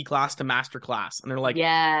 like C class to master class. And they're like,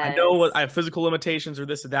 I know what I have physical limitations or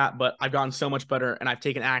this or that, but I've gotten so much better and I've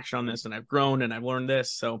taken action on this and I've grown and I've learned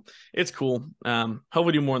this. So it's cool.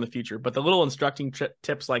 Hopefully do more in the future, but the little instructing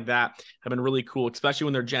tips like that have been really cool, especially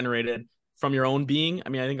when they're generated from your own being. I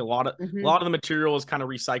mean, I think a lot of the material is kind of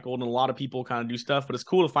recycled and a lot of people kind of do stuff, but it's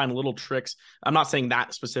cool to find little tricks. I'm not saying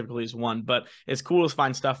that specifically is one, but it's cool to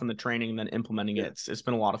find stuff in the training and then implementing it. It's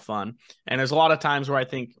been a lot of fun. And there's a lot of times where I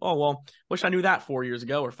think, oh, well, wish I knew that 4 years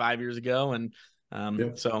ago or 5 years ago. And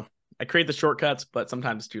so I create the shortcuts, but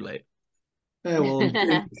sometimes it's too late. Yeah, well,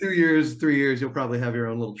 in 2 years, 3 years, you'll probably have your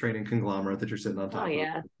own little training conglomerate that you're sitting on top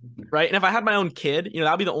of. Right. And if I had my own kid,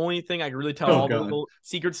 that'd be the only thing I could really tell the little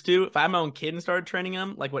secrets to. If I had my own kid and started training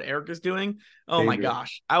him, like what Eric is doing, my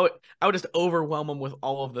gosh, I would just overwhelm him with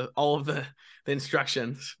all of the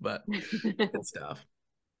instructions, but good stuff.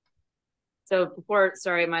 So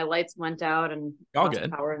sorry, my lights went out and lost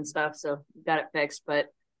power and stuff, so got it fixed. But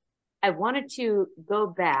I wanted to go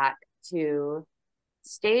back to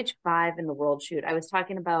stage 5 in the world shoot. I was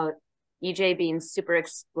talking about EJ being super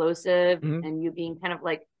explosive and you being kind of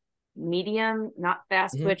like medium, not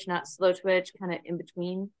fast twitch, not slow twitch, kind of in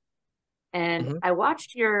between. And I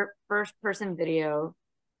watched your first person video,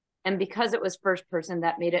 and because it was first person,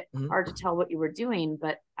 that made it hard to tell what you were doing.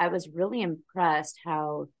 But I was really impressed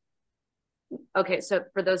how, okay, so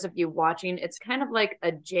for those of you watching, it's kind of like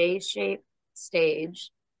a J-shaped stage,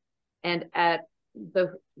 and at the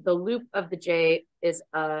loop of the J is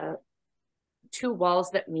 2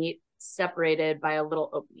 walls that meet, separated by a little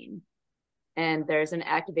opening, and there's an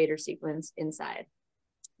activator sequence inside.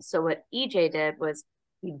 So what EJ did was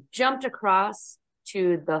he jumped across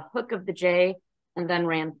to the hook of the J and then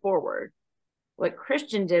ran forward. What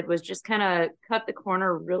Christian did was just kind of cut the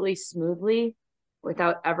corner really smoothly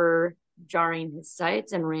without ever jarring his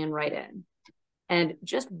sights and ran right in. And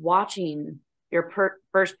just watching your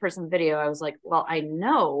first person video, I was like, well, I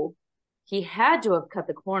know he had to have cut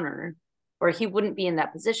the corner or he wouldn't be in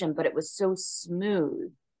that position, but it was so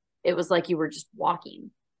smooth. It was like you were just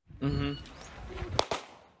walking.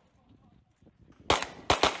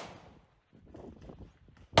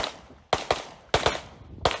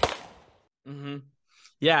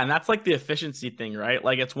 Yeah, and that's like the efficiency thing, right?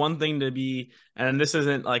 Like, it's one thing to be, and this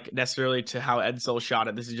isn't like necessarily to how Edsel shot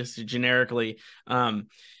it, this is just generically,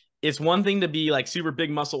 it's one thing to be like super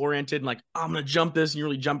big muscle oriented and like, I'm going to jump this and you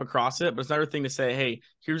really jump across it. But it's another thing to say, hey,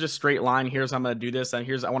 here's a straight line. Here's how I'm going to do this. And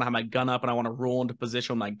I want to have my gun up and I want to roll into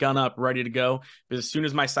position with my gun up, ready to go. Because as soon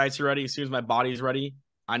as my sights are ready, as soon as my body's ready,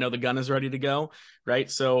 I know the gun is ready to go.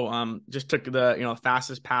 Right. So just took the,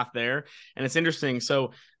 fastest path there. And it's interesting.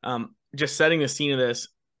 So just setting the scene of this,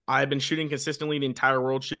 I've been shooting consistently the entire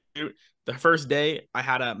world shoot. The first day I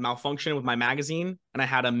had a malfunction with my magazine and I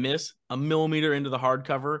had a miss a millimeter into the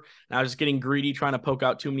hardcover. And I was just getting greedy, trying to poke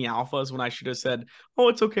out too many alphas when I should have said, oh,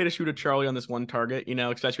 it's okay to shoot a Charlie on this one target,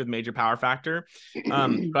 especially with major power factor. But I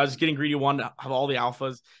was just getting greedy, wanted to have all the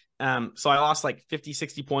alphas. So I lost like 50,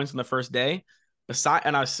 60 points on the first day.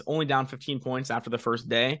 And I was only down 15 points after the first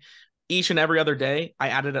day. Each and every other day, I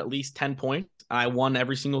added at least 10 points. I won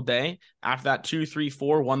every single day. After that, 2, 3,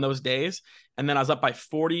 4 won those days. And then I was up by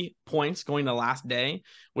 40 points going to the last day,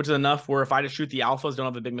 which is enough where if I just shoot the alphas, don't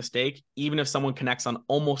have a big mistake, even if someone connects on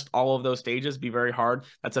almost all of those stages, be very hard.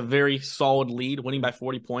 That's a very solid lead. Winning by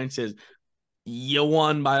 40 points is you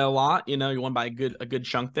won by a lot, you won by a good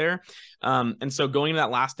chunk there. And so going into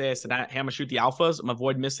that last day, I said, hey, I'm going to shoot the alphas. I'm going to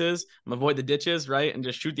avoid misses. I'm going to avoid the ditches, right? And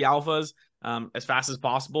just shoot the alphas as fast as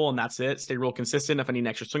possible. And that's it. Stay real consistent. If I need an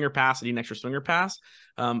extra swinger pass, I need an extra swinger pass.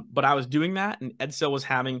 But I was doing that, and Edsel was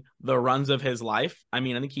having the runs of his life. I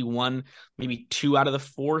mean, I think he won maybe 2 out of the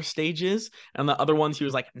 4 stages. And the other ones, he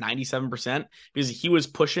was like 97% because he was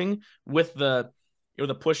pushing with the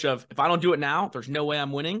push of, if I don't do it now, there's no way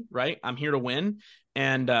I'm winning, right? I'm here to win.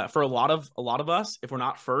 And for a lot of us, if we're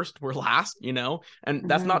not first, we're last, and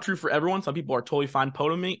that's not true for everyone. Some people are totally fine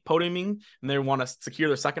podiuming and they want to secure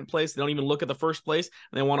their second place. They don't even look at the first place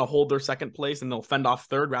and they want to hold their second place and they'll fend off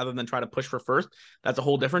third rather than try to push for first. That's a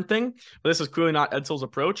whole different thing. But this is clearly not Edsel's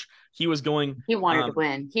approach. He was going, he wanted to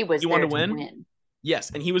win. He wanted to win. Yes.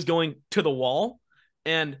 And he was going to the wall.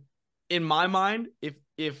 And in my mind,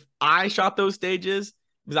 if I shot those stages,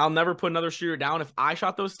 because I'll never put another shooter down. If I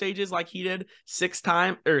shot those stages like he did 6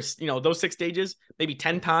 times, or those 6 stages, maybe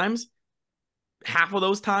 10 times, half of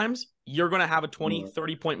those times, you're going to have a 20,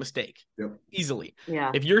 30 point mistake easily.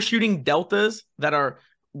 Yeah. If you're shooting deltas that are,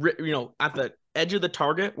 at the edge of the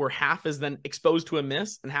target where half is then exposed to a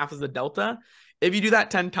miss and half is the delta, if you do that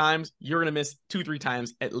 10 times, you're going to miss 2-3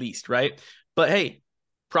 times at least, right? But hey,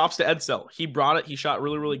 props to Edsel. He brought it. He shot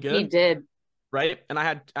really, really good. He did. Right. And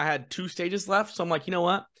I had 2 stages left. So I'm like, you know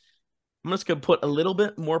what? I'm just going to put a little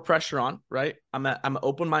bit more pressure on, right? I'm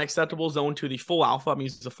open my acceptable zone to the full alpha. I'm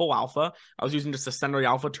using the full alpha. I was using just the center of the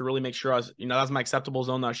alpha to really make sure I was, that's my acceptable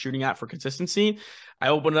zone that I was shooting at for consistency. I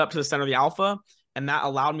opened it up to the center of the alpha, and that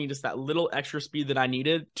allowed me just that little extra speed that I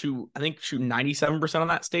needed to, I think, shoot 97% on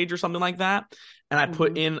that stage or something like that. And I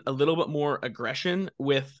put in a little bit more aggression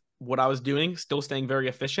with what I was doing, still staying very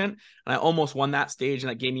efficient. And I almost won that stage,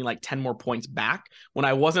 and it gave me like 10 more points back when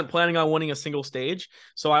I wasn't planning on winning a single stage.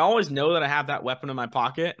 So I always know that I have that weapon in my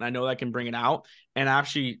pocket, and I know that I can bring it out. And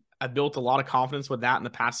actually, I built a lot of confidence with that in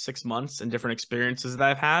the past 6 months and different experiences that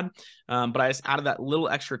I've had. But I just added that little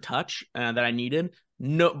extra touch that I needed.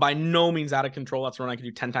 No, by no means out of control. That's when I could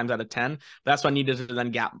do 10 times out of 10. But that's what I needed to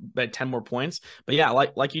then gap by 10 more points. But yeah,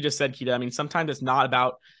 like you just said, Keita, I mean, sometimes it's not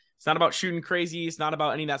about shooting crazy. It's not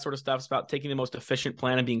about any of that sort of stuff. It's about taking the most efficient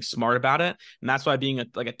plan and being smart about it. And that's why being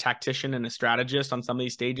a tactician and a strategist on some of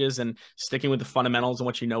these stages and sticking with the fundamentals and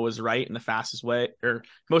what you know is right and the fastest way or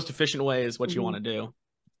most efficient way is what you want to do.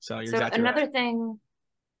 So you're exactly another right.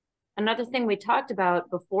 Another thing we talked about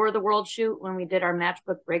before the world shoot when we did our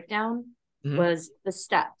matchbook breakdown was the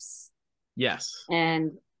steps. Yes.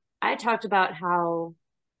 And I talked about how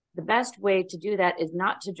the best way to do that is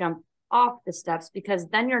not to jump off the steps, because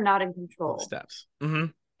then you're not in control. Steps.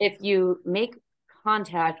 If you make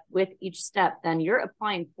contact with each step, then you're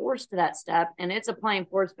applying force to that step, and it's applying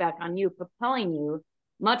force back on you, propelling you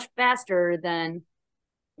much faster than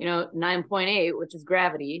 9.8, which is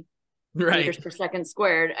gravity, meters per second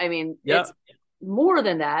squared. I mean, it's more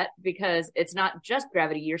than that, because it's not just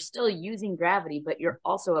gravity. You're still using gravity, but you're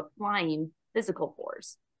also applying physical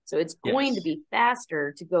force. So it's going to be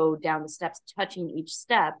faster to go down the steps, touching each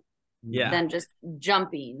step, than just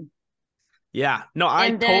jumping. Yeah. No,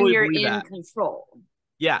 and then you're in control.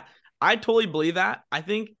 Yeah. I totally believe that. I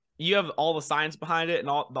think you have all the science behind it, and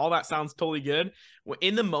all that sounds totally good.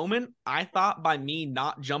 In the moment, I thought by me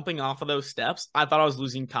not jumping off of those steps, I thought I was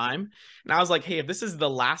losing time. And I was like, hey, if this is the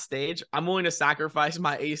last stage, I'm willing to sacrifice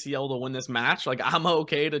my ACL to win this match. Like, I'm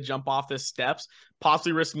okay to jump off the steps,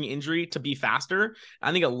 possibly risking injury to be faster.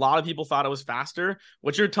 I think a lot of people thought it was faster.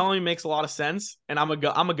 What you're telling me makes a lot of sense. And I'm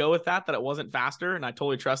gonna go with that it wasn't faster. And I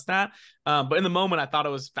totally trust that. But in the moment, I thought it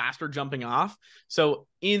was faster jumping off. So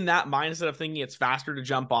in that mindset of thinking it's faster to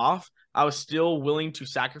jump off, I was still willing to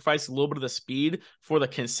sacrifice a little bit of the speed for the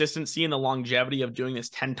consistency and the longevity of doing this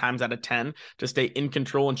 10 times out of 10 to stay in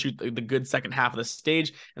control and shoot the good second half of the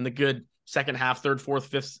stage and the good second half, third, fourth,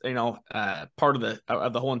 fifth, part of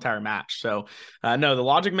the whole entire match. So no, the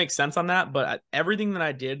logic makes sense on that, but everything that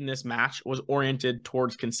I did in this match was oriented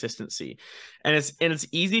towards consistency. And it's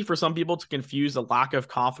easy for some people to confuse a lack of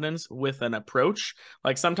confidence with an approach.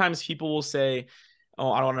 Like sometimes people will say,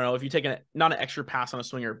 oh, I don't know, if you take not an extra pass on a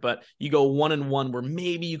swinger, but you go 1-1 where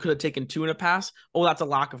maybe you could have taken 2 in a pass. Oh, that's a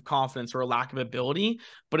lack of confidence or a lack of ability.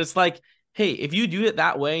 But it's like, hey, if you do it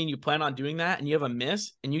that way and you plan on doing that and you have a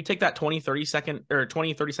miss and you take that 30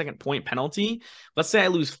 second point penalty, let's say I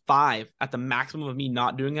lose 5 at the maximum of me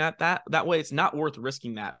not doing that way, it's not worth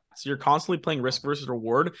risking that. So you're constantly playing risk versus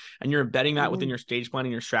reward, and you're embedding that within your stage plan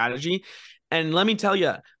and your strategy. And let me tell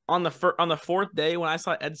you, on the 4th day, when I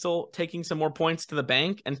saw Edsel taking some more points to the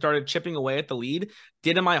bank and started chipping away at the lead,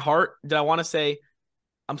 did I want to say,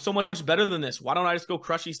 I'm so much better than this. Why don't I just go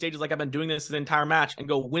crush these stages like I've been doing this the entire match and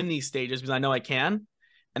go win these stages because I know I can?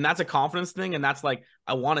 And that's a confidence thing. And that's like,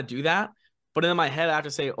 I want to do that. But in my head, I have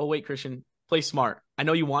to say, oh, wait, Christian, play smart. I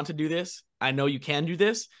know you want to do this. I know you can do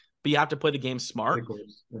this, but you have to play the game smart,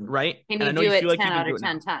 right? Can you do it 10 out of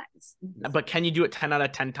 10 times? But can you do it 10 out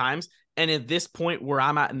of 10 times? And at this point where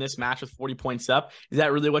I'm at in this match with 40 points up, is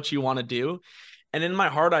that really what you want to do? And in my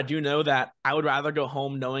heart, I do know that I would rather go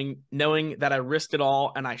home knowing that I risked it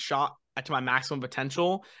all and I shot to my maximum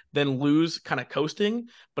potential than lose kind of coasting.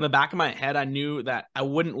 But in the back of my head, I knew that I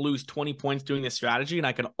wouldn't lose 20 points doing this strategy, and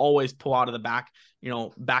I could always pull out of the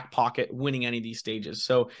back pocket winning any of these stages.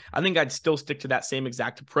 So I think I'd still stick to that same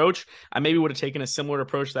exact approach. I maybe would have taken a similar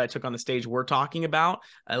approach that I took on the stage we're talking about,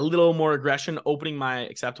 a little more aggression, opening my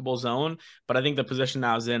acceptable zone. But I think the position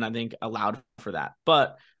I was in, I think allowed for that.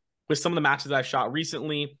 But with some of the matches I've shot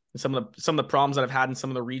recently and some of the problems that I've had in some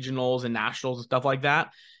of the regionals and nationals and stuff like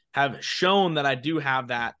that have shown that I do have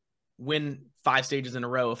that win 5 stages in a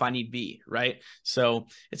row if I need be, right? So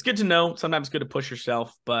it's good to know. Sometimes it's good to push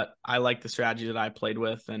yourself, but I like the strategy that I played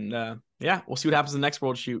with. And yeah, we'll see what happens in the next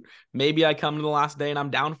world shoot. Maybe I come to the last day and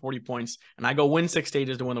I'm down 40 points and I go win 6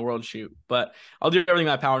 stages to win the world shoot. But I'll do everything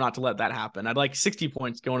in my power not to let that happen. I'd like 60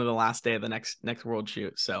 points going to the last day of the next world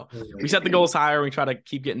shoot. So we set the goals higher. We try to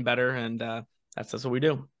keep getting better, and that's what we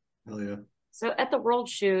do. Hell yeah. So at the world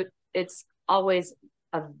shoot, it's always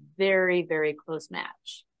a very, very close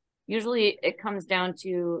match. Usually it comes down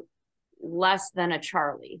to less than a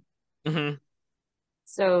Charlie. Mm-hmm.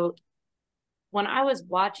 So when I was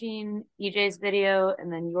watching EJ's video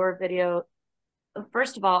and then your video,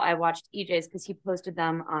 first of all, I watched EJ's because he posted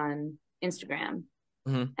them on Instagram.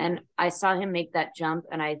 Mm-hmm. And I saw him make that jump.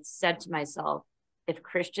 And I said to myself, if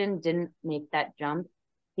Christian didn't make that jump,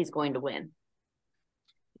 he's going to win.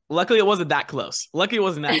 Luckily, it wasn't that close. I'll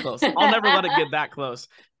never let it get that close.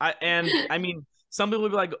 I mean, some people will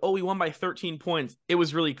be like, oh, we won by 13 points. It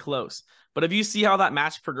was really close. But if you see how that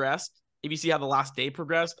match progressed, if you see how the last day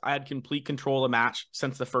progressed, I had complete control of the match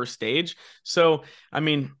since the first stage. So, I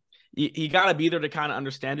mean, you got to be there to kind of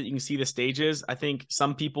understand it. You can see the stages. I think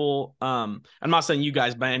some people, I'm not saying you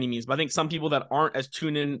guys by any means, but I think some people that aren't as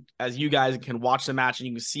tuned in as you guys can watch the match and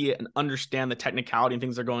you can see it and understand the technicality and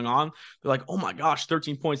things that are going on. They're like, oh my gosh,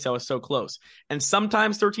 13 points. That was so close. And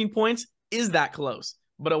sometimes 13 points is that close,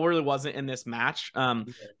 but it really wasn't in this match.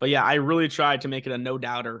 But yeah, I really tried to make it a no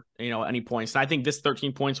doubter, at any points. And I think this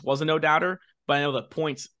 13 points was a no doubter, but I know the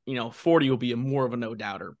points, 40 will be more of a no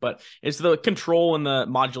doubter, but it's the control and the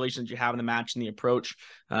modulations you have in the match and the approach.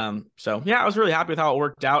 So yeah, I was really happy with how it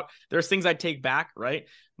worked out. There's things I'd take back, right?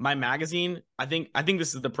 My magazine, I think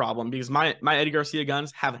this is the problem because my Eddie Garcia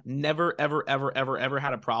guns have never, ever, ever, ever, ever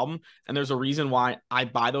had a problem. And there's a reason why I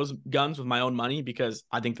buy those guns with my own money, because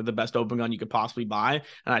I think they're the best open gun you could possibly buy.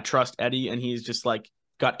 And I trust Eddie, and he's just like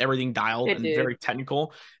got everything dialed and very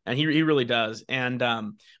technical, and he really does. And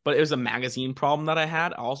but it was a magazine problem that I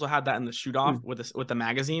had. I also had that in the shoot off with the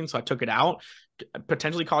magazine, so I took it out,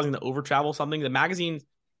 potentially causing the over travel something. The magazine,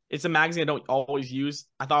 it's a magazine I don't always use.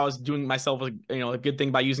 I thought I was doing myself a good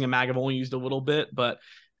thing by using a mag I've only used a little bit, but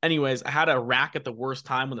anyways, I had a rack at the worst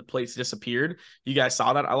time when the plates disappeared. You guys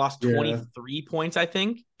saw that. I lost 23 points, I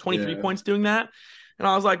think 23 points doing that. And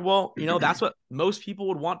I was like, well, that's what most people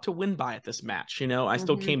would want to win by at this match. I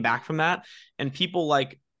still came back from that. And people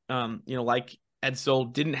like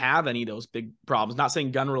Edsel didn't have any of those big problems. Not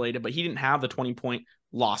saying gun related, but he didn't have the 20-point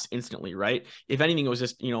loss instantly, right? If anything, it was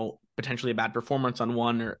just, potentially a bad performance on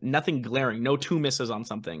one, or nothing glaring, no 2 misses on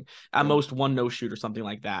something, at most 1 no shoot or something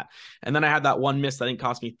like that. And then I had that 1 miss that I think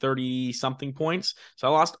cost me 30 something points. So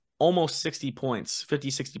I lost almost 60 points, 50,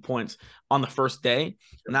 60 points on the first day.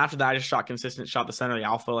 And after that, I just shot the center of the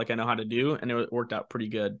alpha like I know how to do, and it worked out pretty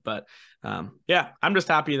good. But yeah, I'm just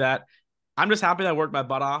happy that I worked my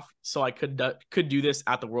butt off so I could do this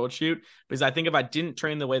at the world shoot, because I think if I didn't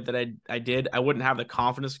train the way that I did, I wouldn't have the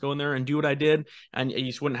confidence to go in there and do what I did, and you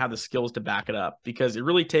just wouldn't have the skills to back it up, because it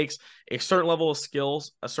really takes a certain level of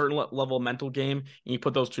skills, a certain level of mental game, and you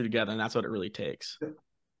put those two together, and that's what it really takes.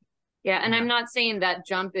 Yeah, and I'm not saying that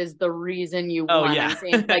jump is the reason you won. Yeah. I'm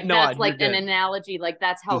saying like No, that's like an analogy, like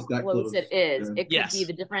that's how close it is. Yeah. It could be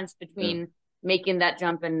the difference between making that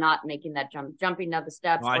jump and not making that jump, jumping down the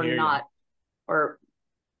steps or not, or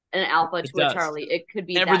an alpha to a Charlie. It could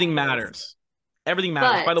be everything matters. Everything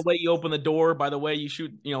matters. By the way you open the door, by the way you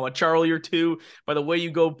shoot, a Charlie or two, by the way you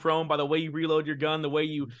go prone, by the way you reload your gun, the way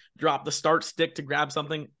you drop the start stick to grab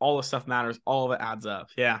something, all the stuff matters. All of it adds up.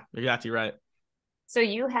 Yeah, you're exactly right. So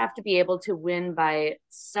you have to be able to win by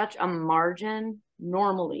such a margin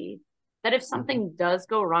normally that if something does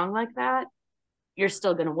go wrong like that, you're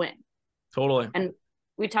still going to win. Totally. And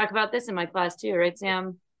we talk about this in my class too, right,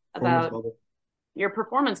 Sam? About your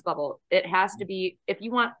performance bubble. It has to be, if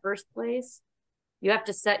you want first place, you have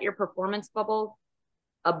to set your performance bubble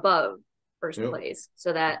above first place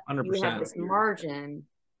so that 100%. You have this margin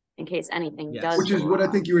in case anything does. Which is what I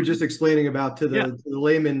think you were just explaining about to the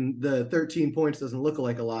layman. The 13 points doesn't look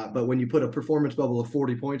like a lot, but when you put a performance bubble of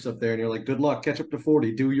 40 points up there and you're like, good luck, catch up to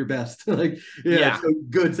 40, do your best. It's so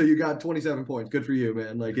good. So you got 27 points. Good for you,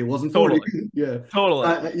 man. Like it wasn't 40.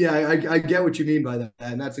 Totally. I get what you mean by that.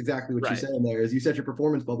 And that's exactly what you're saying there is you set your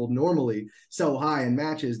performance bubble normally so high in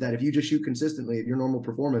matches that if you just shoot consistently at your normal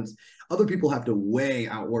performance, other people have to way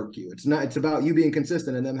outwork you. It's about you being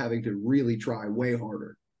consistent and them having to really try way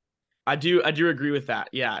harder. I do agree with that.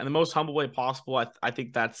 Yeah. In the most humble way possible. I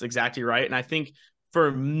think that's exactly right. And I think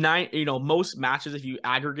for most matches, if you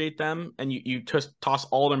aggregate them and you just toss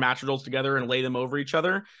all their match results together and lay them over each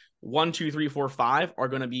other, 1, 2, 3, 4, 5 are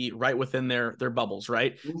going to be right within their bubbles,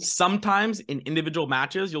 right? Sometimes in individual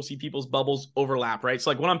matches, you'll see people's bubbles overlap, right? So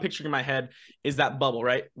like what I'm picturing in my head is that bubble,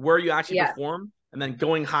 right? Where you actually perform, and then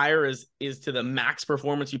going higher is to the max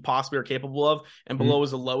performance you possibly are capable of, and below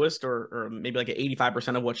is the lowest, or maybe like an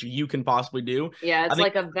 85% of what you can possibly do. Yeah, it's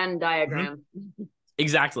like a Venn diagram.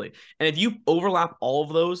 Exactly. And if you overlap all of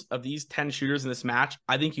those of these 10 shooters in this match,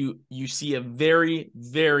 I think you see a very,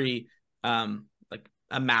 very like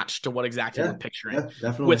a match to what exactly we're picturing. Yeah,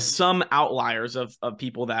 definitely. With some outliers of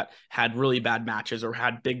people that had really bad matches or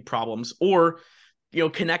had big problems, or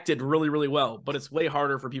connected really, really well. But it's way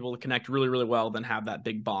harder for people to connect really, really well than have that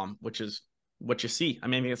big bomb, which is what you see. I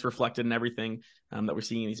mean, I think it's reflected in everything that we're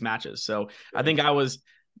seeing in these matches. So I think I was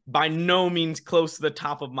by no means close to the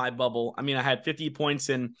top of my bubble. I mean, I had 50 points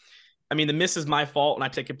in. I mean, the miss is my fault, and I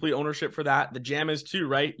take complete ownership for that. The jam is too,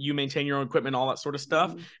 right? You maintain your own equipment, all that sort of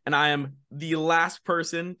stuff. And I am the last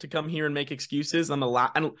person to come here and make excuses. I'm the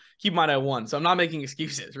last, and keep in mind I won, so I'm not making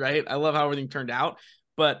excuses, right? I love how everything turned out,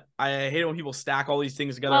 but I hate it when people stack all these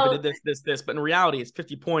things together. Well, if I did this, but in reality, it's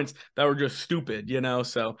 50 points that were just stupid,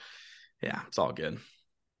 So, yeah, it's all good.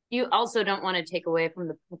 You also don't want to take away from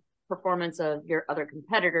the performance of your other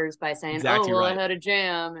competitors by saying, I had a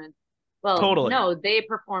jam, and no, they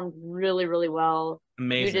performed really, really well.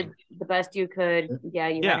 Amazing. You did the best you could. Yeah,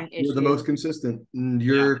 you had an issue. You're the most consistent. And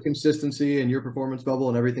your consistency and your performance bubble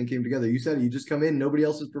and everything came together. You said you just come in, nobody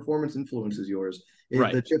else's performance influences yours.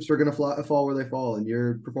 The chips are going to fall where they fall, and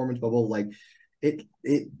your performance bubble, like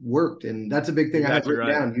it worked, and that's a big thing. I have written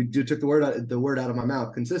down. You took the word out of my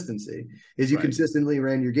mouth. Consistency is you consistently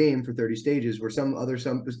ran your game for 30 stages, where some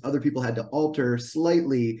other people had to alter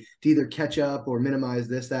slightly to either catch up or minimize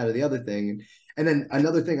this, that, or the other thing. And then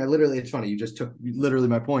another thing, it's funny. You just took literally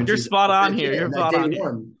my point. You're spot on here. You're spot on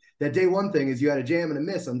here. That day one thing is you had a jam and a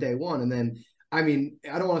miss on day one, and then I mean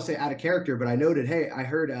I don't want to say out of character, but I noted, hey, I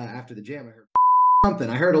heard after the jam, I heard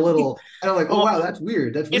something. I heard a little, and I'm like, oh wow, that's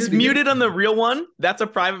weird. It's muted on the real one. That's a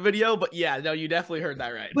private video, but yeah, no, you definitely heard that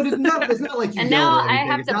right. But it's not like you. And now I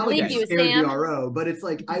have it's to not bleep like you, Sam. Sam. But it's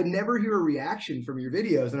like I never hear a reaction from your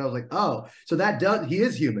videos, and I was like, oh, so he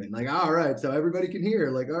is human. Like, all right, so everybody can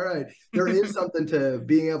hear. Like, all right, there is something to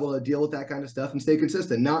being able to deal with that kind of stuff and stay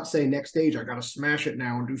consistent. Not say next stage I got to smash it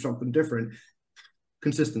now and do something different.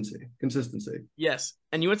 Consistency. Yes,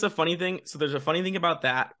 and what's a funny thing? So there's a funny thing about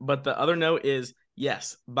that, but the other note is,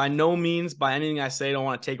 yes, by no means, by anything I say, I don't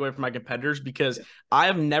want to take away from my competitors, because I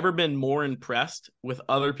have never been more impressed with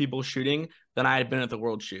other people shooting than I had been at the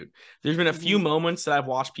World Shoot. There's been a few moments that I've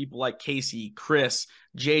watched people like Casey, Chris,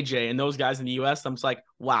 JJ, and those guys in the US. I'm just like,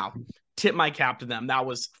 wow, tip my cap to them. That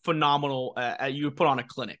was phenomenal. You put on a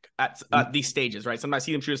clinic at these stages, right? Sometimes I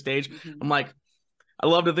see them shoot a stage. I'm like, I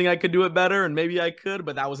love to think I could do it better, and maybe I could,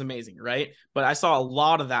 but that was amazing, right? But I saw a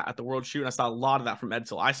lot of that at the World Shoot, and I saw a lot of that from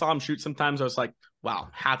Edsel. I saw him shoot sometimes. I was like, wow,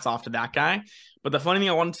 hats off to that guy. But the funny thing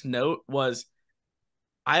I wanted to note was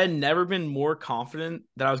I had never been more confident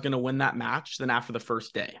that I was going to win that match than after the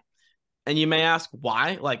first day. And you may ask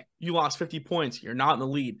why? Like, you lost 50 points. You're not in the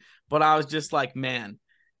lead. But I was just like, man,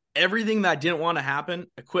 everything that didn't want to happen,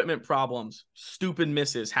 equipment problems, stupid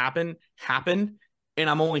misses happened. And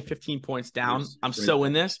I'm only 15 points down. I'm so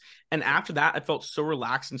in this. And after that, I felt so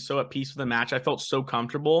relaxed and so at peace with the match. I felt so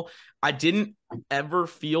comfortable. I didn't ever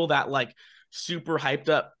feel that like super hyped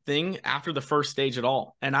up thing after the first stage at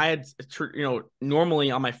all. And I had,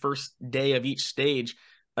 normally on my first day of each stage,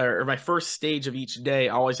 or my first stage of each day,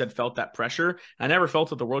 I always had felt that pressure. I never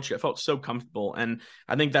felt at the World Shoot. I felt so comfortable. And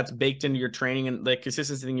I think that's baked into your training, and the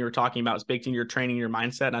consistency thing you were talking about is baked into your training, your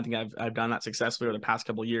mindset. And I think I've done that successfully over the past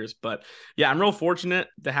couple of years. But yeah, I'm real fortunate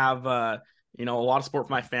to have, a lot of support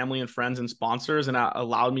from my family and friends and sponsors, and it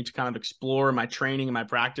allowed me to kind of explore my training and my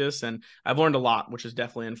practice. And I've learned a lot, which has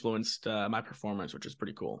definitely influenced my performance, which is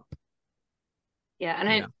pretty cool. Yeah.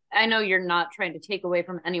 And I know you're not trying to take away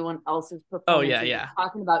from anyone else's performance. Oh, yeah. You're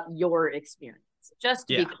talking about your experience. Just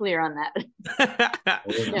to be clear on that.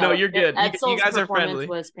 No, you're good. You guys are friendly.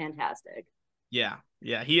 Was fantastic. Yeah.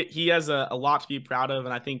 He has a lot to be proud of,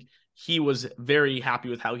 and I think he was very happy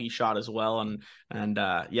with how he shot as well. And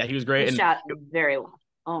he was great. He shot very well.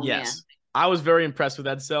 Oh, yes. Man. I was very impressed with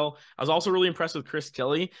Edsel. I was also really impressed with Chris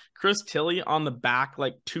Tilley. Chris Tilley on the back,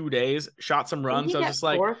 like 2 days, shot some runs. I was just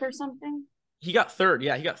like, fourth or something. He got third.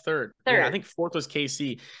 Yeah, he got third. Yeah, I think fourth was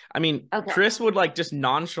KC. I mean, Chris would like just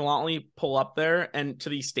nonchalantly pull up there and to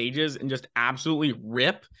these stages and just absolutely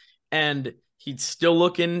rip. And he'd still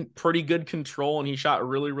look in pretty good control, and he shot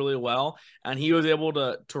really, really well. And he was able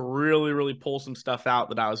to really, really pull some stuff out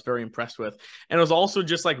that I was very impressed with. And it was also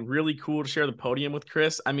just like really cool to share the podium with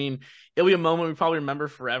Chris. I mean, it'll be a moment we probably remember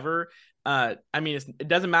forever. I mean, it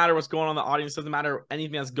doesn't matter what's going on in the audience. Doesn't matter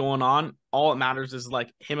anything that's going on. All it matters is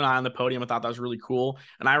like him and I on the podium. I thought that was really cool.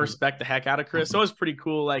 And I respect the heck out of Chris. So it was pretty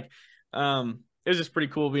cool. Like, it was just pretty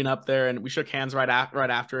cool being up there, and we shook hands right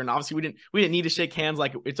after. And obviously we didn't need to shake hands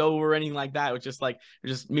like it's over or anything like that. It was just like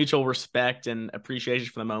mutual respect and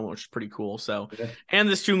appreciation for the moment, which is pretty cool. So, and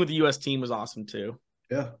this shooting with the U.S. team was awesome too.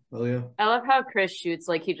 Yeah. Oh yeah. I love how Chris shoots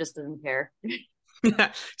like he just doesn't care.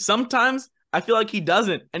 Sometimes I feel like he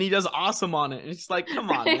doesn't, and he does awesome on it. And it's like, come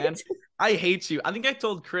on, man. I hate you. I think I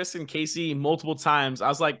told Chris and Casey multiple times. I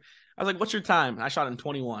was like, what's your time? And I shot in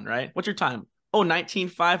 21, right? What's your time? Oh,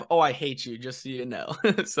 19.5. Oh, I hate you, just so you know.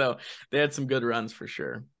 So they had some good runs for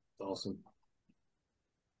sure. Awesome.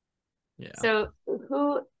 Yeah. So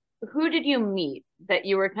who did you meet that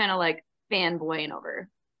you were kind of like fanboying over?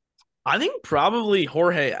 I think probably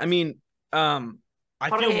Jorge. I mean, I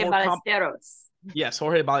feel more Ballesteros. Yes,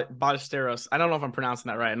 Jorge Ballesteros. I don't know if I'm pronouncing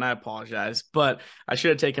that right, and I apologize, but I should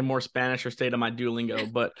have taken more Spanish or stayed on my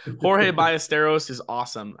Duolingo. But Jorge Ballesteros is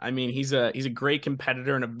awesome. I mean, he's a great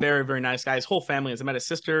competitor and a very, very nice guy. His whole family is. I met his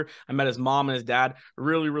sister. I met his mom and his dad.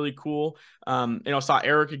 Really, really cool. Saw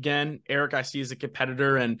Eric again. Eric, I see as a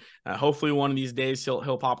competitor, and hopefully one of these days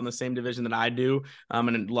he'll pop in the same division that I do.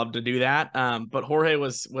 And I'd love to do that. But Jorge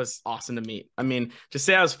was awesome to meet. I mean, to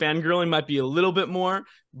say I was fangirling might be a little bit more,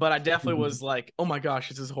 but I definitely was like, oh my gosh,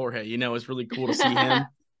 this is Jorge. You know, it was really cool to see him.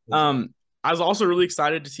 I was also really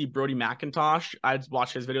excited to see Brody McIntosh. I'd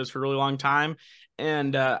watched his videos for a really long time.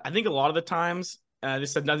 And I think a lot of the times,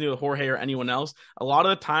 this had nothing to do with Jorge or anyone else. A lot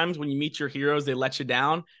of the times when you meet your heroes, they let you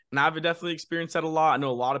down. And I've definitely experienced that a lot. I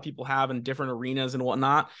know a lot of people have in different arenas and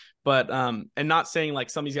whatnot. But, and not saying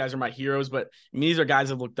like some of these guys are my heroes, but I mean, these are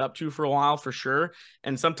guys I've looked up to for a while for sure.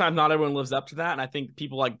 And sometimes not everyone lives up to that. And I think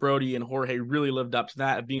people like Brody and Jorge really lived up to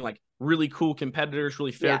that, of being like really cool competitors,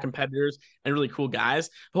 really fair competitors, and really cool guys.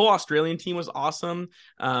 The whole Australian team was awesome.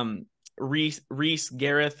 Reese,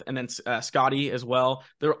 Gareth, and then Scotty as well.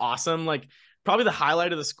 They're awesome. Like, probably the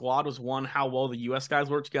highlight of the squad was how well the U.S.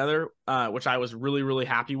 guys worked together, which I was really, really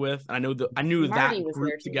happy with. And I knew that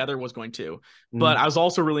group together was going to. But I was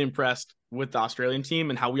also really impressed with the Australian team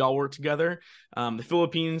and how we all worked together. The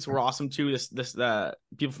Philippines were awesome too.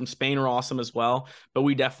 People from Spain were awesome as well. But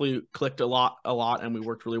we definitely clicked a lot, and we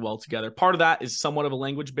worked really well together. Part of that is somewhat of a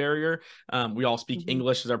language barrier. We all speak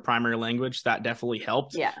English as our primary language. That definitely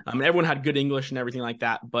helped. Yeah. Everyone had good English and everything like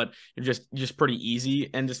that, but it just pretty easy,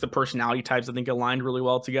 and just the personality types I think aligned really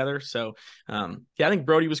well together. So I think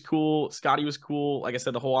Brody was cool. Scotty was cool. Like I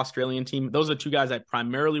said, the whole Australian team. Those are the two guys I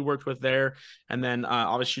primarily worked with there. And then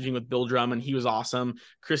I was shooting with Bill Drum, and he was awesome.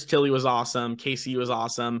 Chris Tilley was awesome. Casey was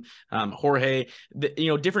awesome. Jorge.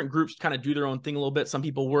 Different groups kind of do their own thing a little bit. Some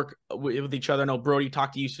people work with each other. I know Brody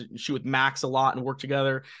talked to you, shoot with Max a lot and work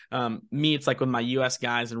together. Me, it's like with my US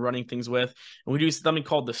guys and running things with. And we do something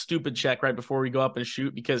called the stupid check right before we go up and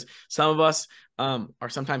shoot, because some of us are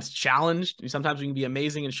sometimes challenged. Sometimes we can be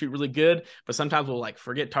amazing and shoot really good, but sometimes we'll like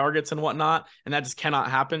forget targets and whatnot, and that just cannot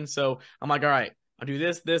happen. So I'm like, all right, I'll do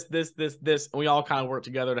this, and we all kind of work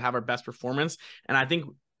together to have our best performance. And I think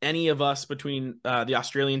any of us between the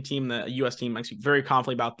Australian team, the U.S. team, I speak very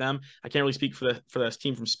confidently about them. I can't really speak for this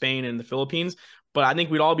team from Spain and the Philippines, but I think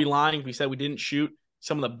we'd all be lying if we said we didn't shoot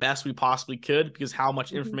some of the best we possibly could, because how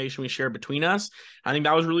much information we share between us. I think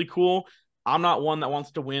that was really cool. I'm not one that wants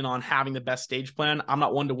to win on having the best stage plan. I'm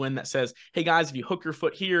not one to win that says, hey guys, if you hook your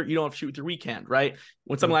foot here, you don't have to shoot with your weekend, right?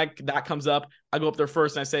 When something like that comes up, I go up there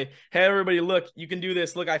first and I say, hey, everybody, look, you can do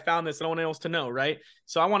this. Look, I found this. No one else to know, right?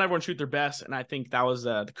 So I want everyone to shoot their best. And I think that was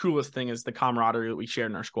the coolest thing, is the camaraderie that we shared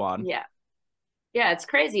in our squad. Yeah. Yeah, it's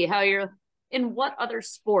crazy how in what other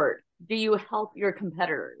sport do you help your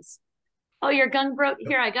competitors? Oh, your gun broke.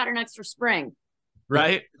 Here, I got an extra spring.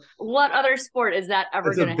 Right. What other sport is that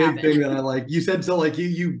ever going to happen? That's a big thing that I like. You said so, like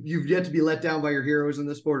you've yet to be let down by your heroes in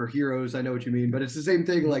the sport, or heroes. I know what you mean, but it's the same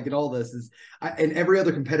thing. Like in all this in every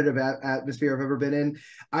other competitive atmosphere I've ever been in,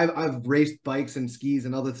 I've raced bikes and skis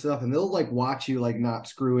and other stuff, and they'll like watch you like not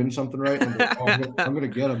screw in something right. And like, I'm gonna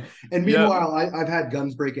get them. And meanwhile, I've had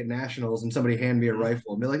guns break at nationals, and somebody hand me a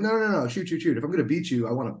rifle and be like, no, shoot. If I'm gonna beat you,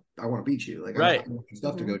 I want to beat you. Like I want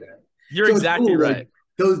stuff to go down. You're exactly right. Like,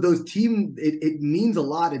 those team, it means a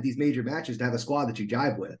lot at these major matches to have a squad that you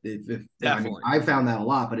jive with. Definitely. I found that a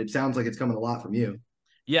lot, but it sounds like it's coming a lot from you.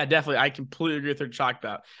 Yeah, definitely. I completely agree with what you're talking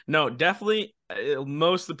about. No, definitely.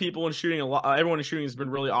 Most of the people in shooting, everyone in shooting has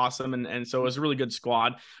been really awesome. And so it was a really good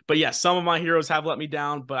squad. But yeah, some of my heroes have let me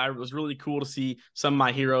down, but it was really cool to see some of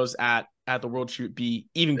my heroes at at the World Shoot be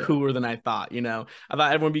even cooler than I thought. You know, I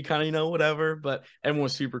thought everyone would be kind of, you know, whatever, but everyone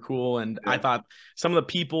was super cool. And I thought some of the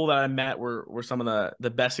people that I met were some of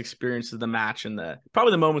the best experiences of the match and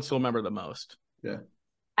probably the moments to remember the most. Yeah.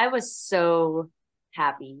 I was so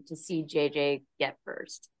happy to see JJ get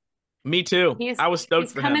first. Me too. I was stoked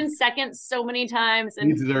for him. He's come in second so many times, and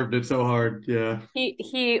he deserved it so hard. Yeah,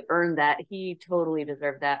 he earned that. He totally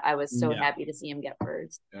deserved that. I was so happy to see him get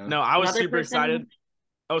first. Yeah. No, I was super excited.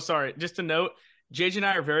 Oh, sorry. Just to note, JJ and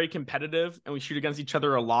I are very competitive, and we shoot against each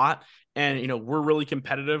other a lot. And you know, we're really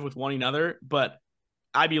competitive with one another. But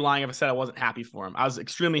I'd be lying if I said I wasn't happy for him. I was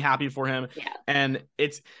extremely happy for him. Yeah. And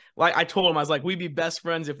it's like I told him, I was like, we'd be best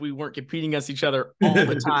friends if we weren't competing against each other all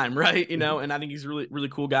the time, right? You know, and I think he's a really, really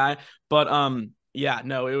cool guy. But yeah,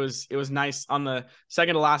 no, it was nice. On the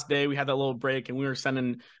second to last day, we had that little break and we were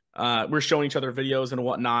showing each other videos and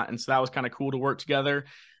whatnot. And so that was kind of cool to work together.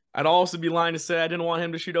 I'd also be lying to say I didn't want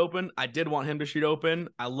him to shoot open. I did want him to shoot open.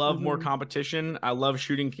 I love more competition. I love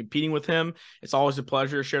shooting, competing with him. It's always a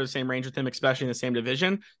pleasure to share the same range with him, especially in the same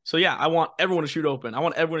division. So yeah, I want everyone to shoot open. I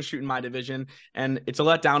want everyone to shoot in my division. And it's a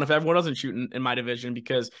letdown if everyone doesn't shoot in my division,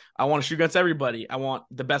 because I want to shoot against everybody. I want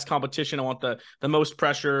the best competition. I want the most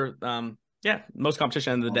pressure. Most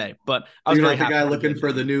competition at the end of the day. But I was You're like the guy looking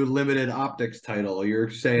for the new limited optics title. You're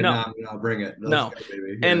saying, no, I'll bring it. No.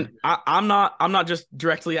 And I'm not just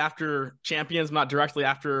directly after champions. I'm not directly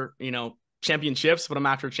after, you know, championships, but I'm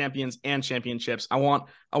after champions and championships. I want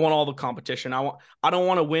all the competition. I don't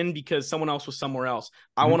want to win because someone else was somewhere else.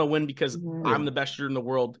 I want to win because I'm the best shooter in the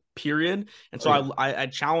world, period. And so I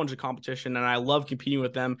challenge the competition and I love competing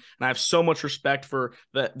with them. And I have so much respect for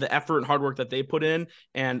the effort and hard work that they put in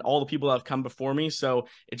and all the people that have come before me. So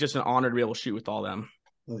it's just an honor to be able to shoot with all them.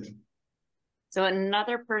 So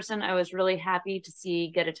another person I was really happy to see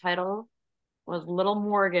get a title was little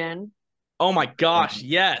Morgan. Oh my gosh,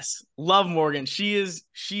 yes. Love Morgan. She is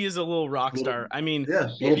a little rock star. I mean,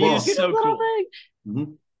 she's so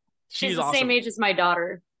cool. She's the same age as my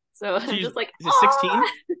daughter. So I'm just like, is it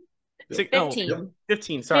 16? 15.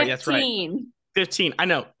 15. Sorry, 15. That's right. 15. I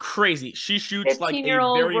know. Crazy. She shoots like a very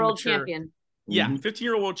world mature champion. Yeah,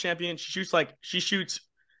 15-year-old world champion. She shoots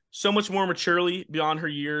so much more maturely beyond her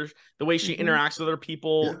years. The way she interacts with other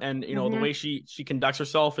people and, you know, the way she conducts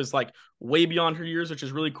herself is like way beyond her years, which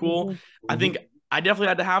is really cool. I think I definitely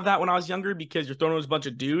had to have that when I was younger because you're throwing with a bunch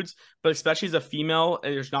of dudes, but especially as a female,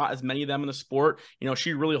 there's not as many of them in the sport. You know,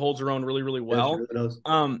 she really holds her own really, really well.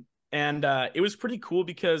 And it was pretty cool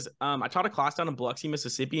because I taught a class down in Biloxi,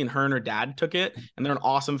 Mississippi, and her and her dad took it, and they're an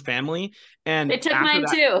awesome family. And they took mine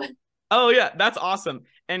too. Oh yeah, that's awesome.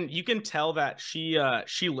 And you can tell that she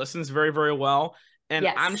listens very, very well. And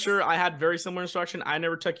I'm sure I had very similar instruction. I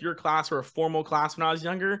never took your class or a formal class when I was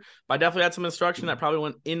younger, but I definitely had some instruction that probably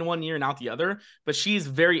went in one ear and out the other. But she's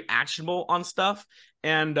very actionable on stuff.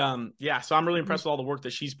 And so I'm really impressed with all the work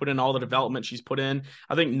that she's put in, all the development she's put in.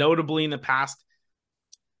 I think notably in the past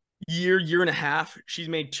year and a half, she's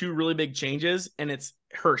made two really big changes, and it's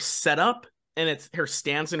her setup and it's her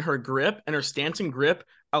stance and her grip. And her stance and grip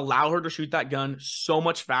allow her to shoot that gun so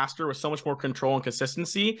much faster with so much more control and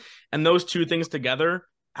consistency. And those two things together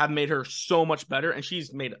have made her so much better. And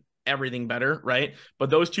she's made everything better, right? But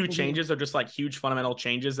those two changes are just like huge fundamental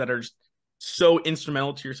changes that are just so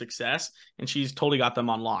instrumental to your success. And she's totally got them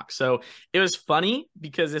on lock. So it was funny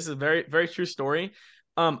because this is a very, very true story.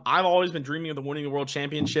 I've always been dreaming of winning the world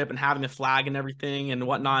championship and having the flag and everything and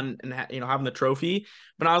whatnot, and having the trophy.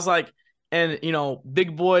 But I was like, and, you know,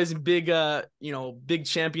 big boys and big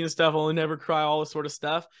champion stuff, only never cry, all this sort of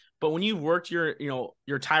stuff. But when you've worked your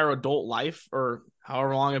entire adult life or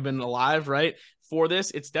however long I've been alive, right, for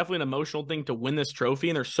this, it's definitely an emotional thing to win this trophy.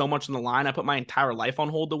 And there's so much on the line. I put my entire life on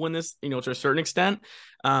hold to win this, you know, to a certain extent.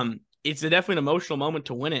 It's definitely an emotional moment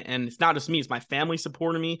to win it. And it's not just me, it's my family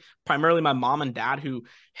supporting me, primarily my mom and dad, who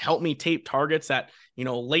helped me tape targets at, you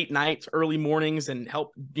know, late nights, early mornings, and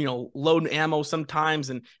help, you know, load ammo sometimes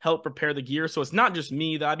and help prepare the gear. So it's not just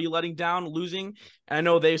me that I'd be letting down, losing. And I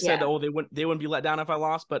know they've said, they wouldn't be let down if I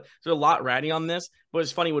lost, but there's a lot riding on this. But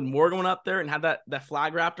it's funny when Morgan went up there and had that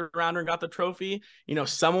flag wrapped around her and got the trophy, you know,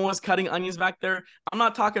 someone was cutting onions back there. I'm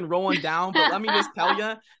not talking rolling down, but let me just tell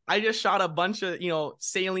you, I just shot a bunch of, you know,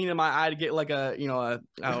 saline in my eye to get like an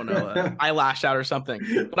eyelash out or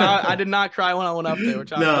something. But I did not cry when I went up there,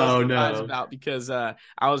 which I was surprised about because I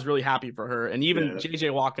was really happy for her. And even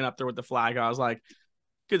JJ walking up there with the flag, I was like,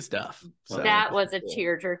 good stuff. So, that was a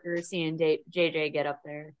tearjerker seeing JJ get up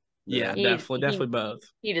there. Yeah, definitely both.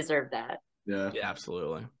 He deserved that. Yeah,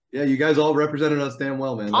 absolutely. Yeah, you guys all represented us damn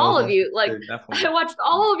well, man. All of you, like, definitely. I watched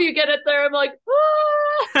all of you get it there. I'm like,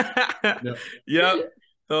 Yep,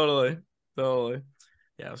 totally.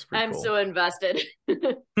 Yeah, it was pretty I'm cool. so invested.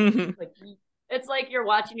 Like, it's like you're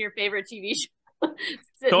watching your favorite TV show.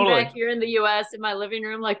 Sitting Totally. back here in the US in my living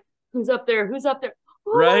room, like, who's up there? Who's up there?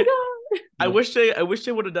 Oh Right. my God. I wish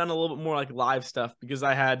they would have done a little bit more like live stuff, because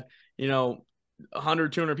I had,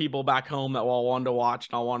 100, 200 people back home that all wanted to watch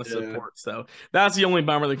and all want to support. So that's the only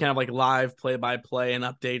bummer, they kind of like live play-by-play and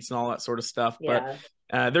updates and all that sort of stuff. Yeah.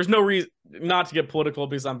 But there's no reason not to get political,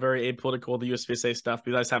 because I'm very apolitical with the USPSA stuff,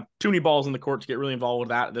 because I just have too many balls in the court to get really involved with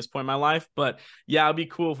that at this point in my life. But yeah, it'd be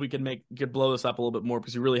cool if we could blow this up a little bit more,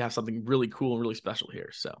 because we really have something really cool and really special here.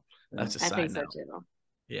 So that's a I side think note. so too.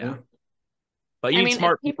 Yeah. But I mean,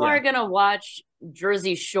 if people are going to watch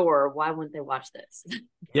Jersey Shore, why wouldn't they watch this?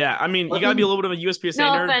 Yeah, I mean, you got to be a little bit of a USPSA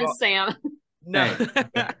no nerd. offense, Sam. No.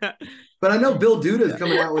 But I know Bill Duda's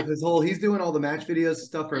coming out with his he's doing all the match videos and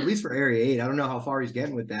stuff, for at least for Area 8. I don't know how far he's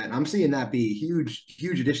getting with that. And I'm seeing that be a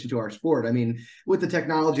huge addition to our sport. I mean, with the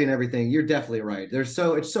technology and everything, you're definitely right. It's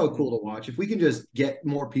so cool to watch. If we can just get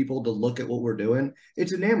more people to look at what we're doing,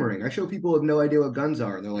 it's enamoring. I show people who have no idea what guns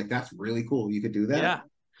are, and they're like, that's really cool. You could do that. Yeah.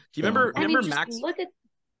 Do you remember Max? Look at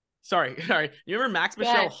Sorry. You remember Max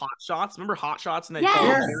Michelle Hot Shots? Remember Hot Shots? And they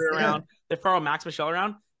around. They follow Max Michelle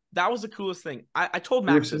around. That was the coolest thing. I told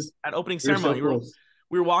Max this at opening ceremony.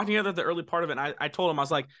 We were walking together at the early part of it, and I told him, I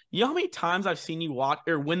was like, you know how many times I've seen you watch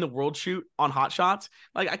or win the world shoot on Hot Shots?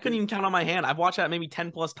 Like, I couldn't even count on my hand. I've watched that maybe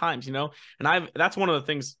 10 plus times, and that's one of the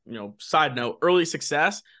things, side note, early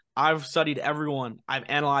success. I've studied everyone. I've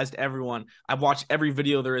analyzed everyone. I've watched every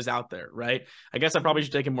video there is out there, right? I guess I probably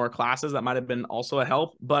should take more classes. That might have been also a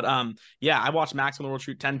help. But yeah, I watched Max on the World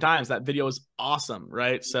Shoot 10 times. That video is awesome,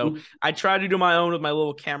 right? So I try to do my own with my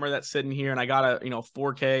little camera that's sitting here, and I got a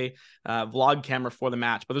 4K vlog camera for the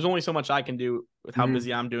match. But there's only so much I can do with how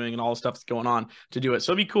busy I'm doing and all the stuff that's going on to do it.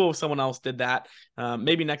 So it'd be cool if someone else did that.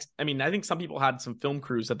 Maybe next. I mean, I think some people had some film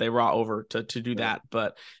crews that they brought over to do that,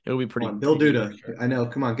 but it would be pretty. Bill Duda, sure. I know.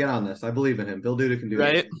 Come on, get on this. I believe in him. Bill Duda can do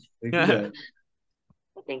it. Right?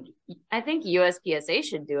 I think USPSA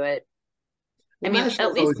should do it. Well, I mean,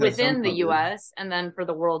 at least within the US, and then for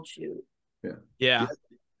the world shoot. Yeah.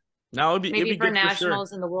 No, it'd be maybe it'd be for good nationals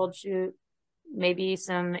for sure. In the world shoot. Maybe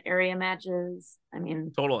some area matches. I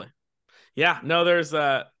mean, totally. Yeah, no, there's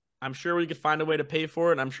I'm sure we could find a way to pay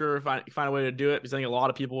for it. I'm sure if I find a way to do it, because I think a lot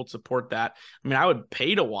of people would support that. I mean, I would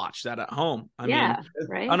pay to watch that at home. I mean,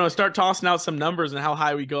 right? I don't know, start tossing out some numbers and how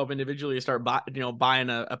high we go up individually, start buying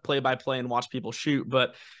a play-by-play and watch people shoot.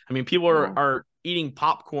 But I mean, people are eating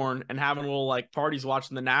popcorn and having little like parties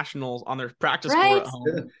watching the nationals on their practice court at home.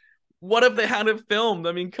 Yeah. What if they had it filmed?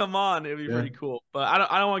 I mean, come on, it'd be pretty cool. But I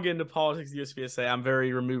don't want to get into politics of the USPSA. I'm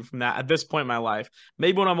very removed from that at this point in my life.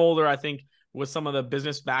 Maybe when I'm older, I think with some of the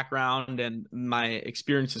business background and my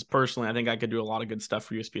experiences personally, I think I could do a lot of good stuff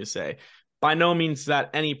for USPSA. By no means that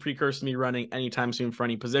any precursor to me running anytime soon for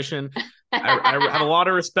any position. I have a lot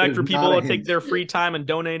of respect for people who take their free time and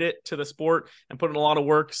donate it to the sport and put in a lot of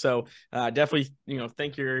work. So definitely,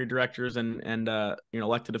 thank your directors and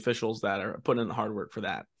elected officials that are putting in the hard work for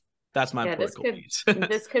that. That's my political piece.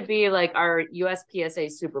 This could be like our USPSA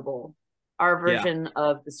Super Bowl, our version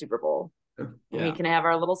of the Super Bowl. Yeah. We can have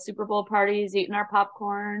our little Super Bowl parties, eating our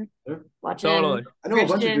popcorn, watching I know Christian, a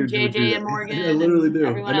bunch of dudes JJ, and Morgan. I literally do.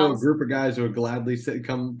 I know else. A group of guys who would gladly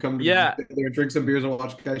come together and drink some beers and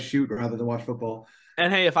watch guys shoot rather than watch football.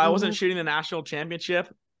 And hey, if I wasn't shooting the national championship,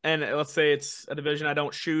 and let's say it's a division I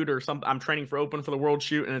don't shoot, or I'm training for open for the world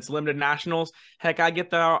shoot and it's limited nationals, heck, I get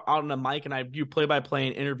there out on the mic and I do play-by-play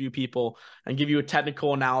and interview people and give you a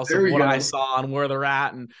technical analysis of what I saw and where they're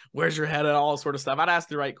at and where's your head and all sort of stuff. I'd ask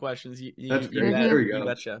the right questions. That's great. There we go. You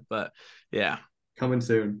betcha. But yeah. Coming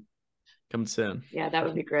soon. Yeah, that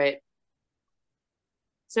would be great.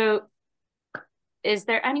 So is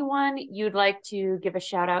there anyone you'd like to give a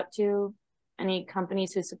shout out to? Any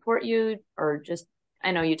companies who support you, or just,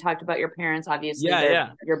 I know you talked about your parents, obviously.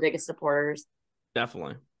 They're your biggest supporters.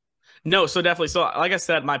 Definitely. No, so definitely. So like I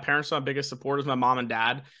said, my parents are my biggest supporters, my mom and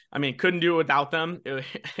dad. I mean, couldn't do it without them. It would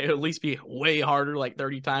at least be way harder, like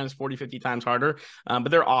 30 times, 40, 50 times harder. But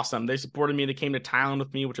they're awesome. They supported me. They came to Thailand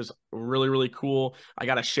with me, which is really, really cool. I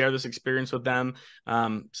got to share this experience with them.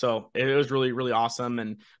 So it was really, really awesome.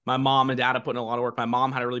 And my mom and dad have put in a lot of work. My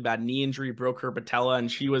mom had a really bad knee injury, broke her patella,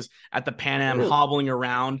 and she was at the Pan Am hobbling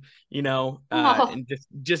around, and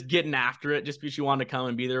just getting after it just because she wanted to come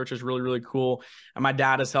and be there, which is really, really cool. And my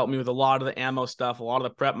dad has helped me with a lot of the ammo stuff, a lot of the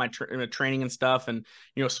prep, my training and stuff. And,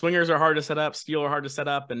 swingers are hard to set up, steel are hard to set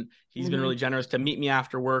up. And he's been really generous to meet me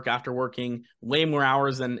after work, after working way more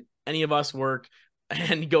hours than any of us work.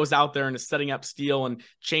 And he goes out there and is setting up steel and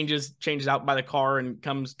changes out by the car and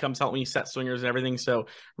comes help me set swingers and everything. So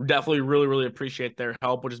definitely really, really appreciate their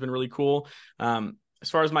help, which has been really cool. As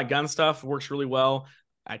far as my gun stuff, works really well.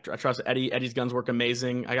 I trust Eddie. Eddie's guns work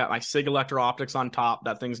amazing. I got my SIG electro optics on top.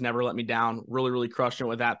 That thing's never let me down. Really, really crushing it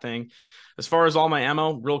with that thing. As far as all my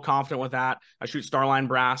ammo, real confident with that. I shoot Starline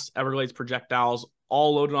brass, Everglades projectiles,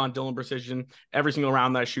 all loaded on Dillon Precision. Every single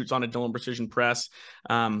round that I shoot's on a Dillon Precision press.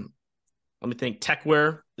 Let me think.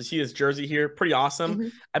 Techwear. You see this jersey here? Pretty awesome. Mm-hmm.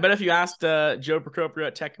 I bet if you asked Joe Procopio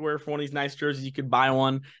at Techwear for one of these nice jerseys, you could buy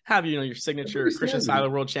one. Have your signature Christian Seiler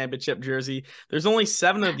World Championship jersey. There's only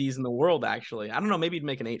 7 of these in the world, actually. I don't know. Maybe you'd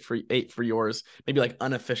make an 8 for yours. Maybe like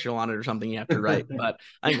unofficial on it or something you have to write. But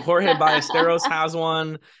I think Jorge Ballesteros has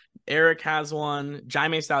one. Eric has one.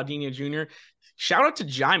 Jaime Saldinha Jr. Shout out to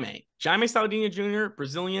Jaime. Jaime Saldinha Jr.,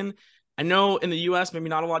 Brazilian. I know in the U.S., maybe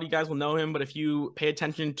not a lot of you guys will know him, but if you pay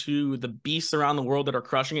attention to the beasts around the world that are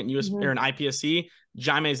crushing it in US or in IPSC,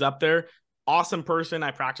 Jaime's up there. Awesome person.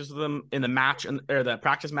 I practiced with him in the match or the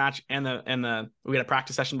practice match and we had a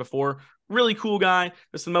practice session before. Really cool guy.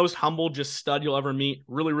 Just the most humble, just stud you'll ever meet.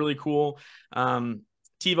 Really, really cool.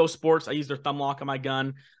 TiVo Sports. I use their thumb lock on my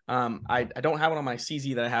gun. I don't have it on my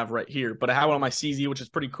CZ that I have right here, but I have it on my CZ, which is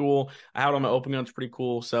pretty cool. I have it on my open gun, it's pretty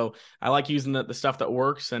cool. So I like using the stuff that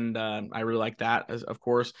works, and I really like that, of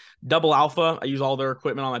course. Double Alpha, I use all their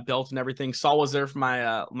equipment on my belt and everything. Saul was there for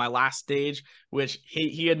my my last stage, which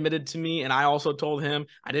he admitted to me, and I also told him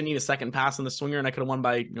I didn't need a second pass on the swinger, and I could have won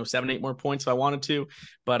by 7-8 more points if I wanted to.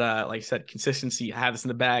 But like I said, consistency, I have this in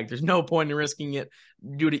the bag. There's no point in risking it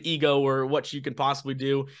due to ego or what you could possibly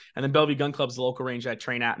do. And then Bellevue Gun Club's the local range I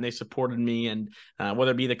train at, and they supported me. And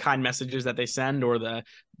whether it be the kind messages that they send or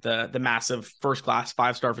the massive first class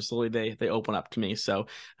 5-star facility they open up to me. So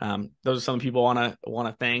those are some people I want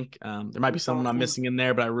to thank. There might be someone I'm missing in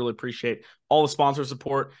there, but I really appreciate all the sponsor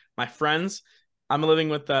support. My friends. I'm living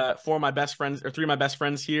with 4 of my best friends, or 3 of my best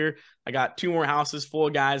friends here. I got 2 more houses full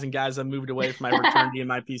of guys I've moved away from my fraternity and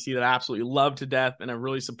my PC that I absolutely love to death and have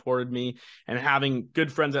really supported me. And having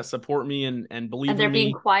good friends that support me and believe in me. And they're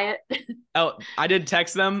being quiet. Oh, I did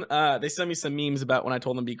text them. They sent me some memes about when I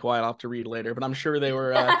told them to be quiet. I'll have to read later, but I'm sure they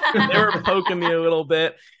were poking me a little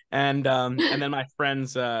bit. And then my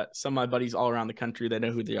friends, some of my buddies all around the country, they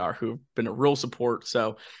know who they are, who've been a real support.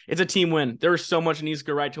 So it's a team win. There is so much that needs to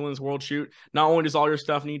go right to win this world shoot. Not only does all your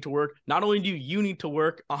stuff need to work, not only do you need to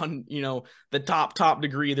work on, the top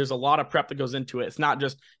degree, there's a lot of prep that goes into it. It's not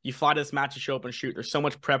just you fly to this match to show up and shoot. There's so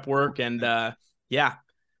much prep work. And I'll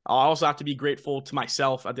also have to be grateful to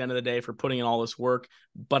myself at the end of the day for putting in all this work,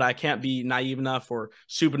 but I can't be naive enough or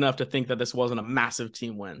stupid enough to think that this wasn't a massive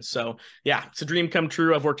team win. So yeah, it's a dream come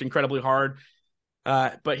true. I've worked incredibly hard.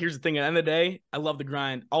 But here's the thing, at the end of the day, I love the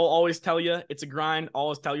grind. I'll always tell you it's a grind. I'll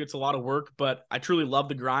always tell you it's a lot of work, but I truly love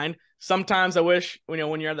the grind. Sometimes I wish, when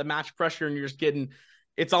you're at the match pressure and you're just getting,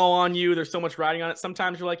 it's all on you. There's so much riding on it.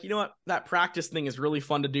 Sometimes you're like, you know what? That practice thing is really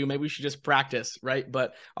fun to do. Maybe we should just practice, right?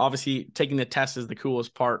 But obviously taking the test is the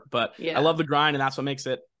coolest part. But yeah. I love the grind, and that's what makes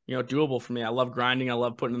it, doable for me. I love grinding. I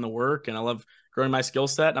love putting in the work, and I love growing my skill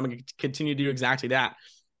set. I'm going to continue to do exactly that.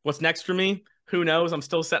 What's next for me? Who knows? I'm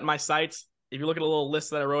still setting my sights. If you look at a little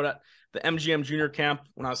list that I wrote at the MGM junior camp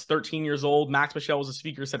when I was 13 years old, Max Michel was a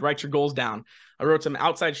speaker, said, write your goals down. I wrote some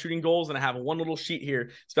outside shooting goals, and I have one little sheet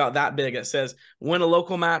here. It's about that big. It says, win a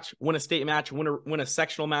local match, win a state match, win a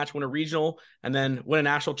sectional match, win a regional, and then win a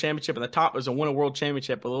national championship. At the top is a win a world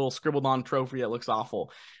championship, a little scribbled on trophy that looks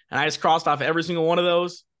awful. And I just crossed off every single one of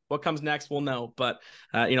those. What comes next, we'll know. But,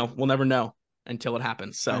 we'll never know until it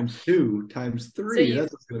happens. So times 2, times 3.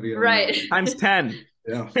 That's what's going to be right. Times 10.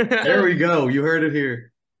 Yeah. There we go. You heard it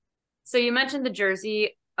here. So you mentioned the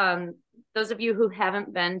jersey. Those of you who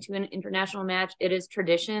haven't been to an international match, it is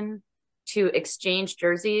tradition to exchange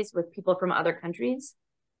jerseys with people from other countries.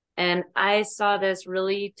 And I saw this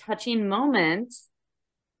really touching moment.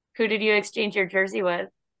 Who did you exchange your jersey with?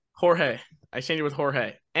 Jorge. I exchanged it with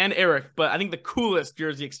Jorge and Eric, but I think the coolest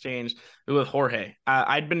jersey exchange was with Jorge.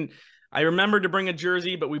 I remembered to bring a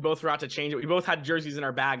jersey, but we both forgot to change it. We both had jerseys in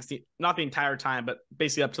our bags, not the entire time, but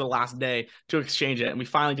basically up to the last day to exchange it. And we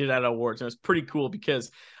finally did it at awards. And it was pretty cool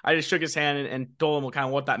because I just shook his hand and told him kind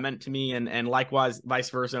of what that meant to me, and likewise, vice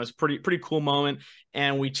versa. It was pretty cool moment.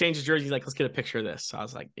 And we changed the jersey. He's like, let's get a picture of this. So I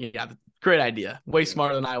was like, yeah, great idea. Way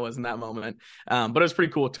smarter than I was in that moment. But it was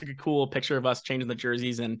pretty cool. Took a cool picture of us changing the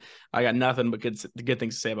jerseys, and I got nothing but good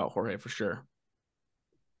things to say about Jorge for sure.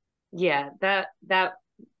 Yeah,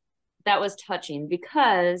 that was touching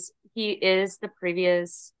because he is the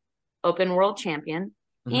previous Open World Champion,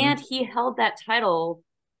 and he held that title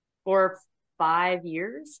for 5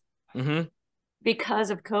 years. Because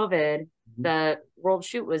of COVID. The world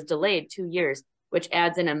shoot was delayed 2 years, which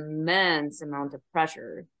adds an immense amount of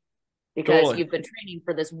pressure. because Totally. you've been training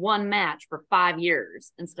for this one match for 5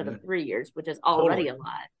 years instead of 3 years, which is already a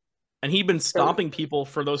lot. And he'd been So, stomping people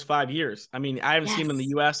for those 5 years. I mean, I haven't seen him in the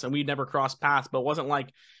yes. US and we'd never crossed paths, but it wasn't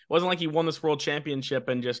like he won this world championship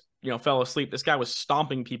and just, fell asleep. This guy was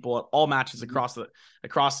stomping people at all matches across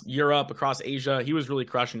Europe, across Asia. He was really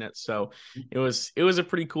crushing it. So it was a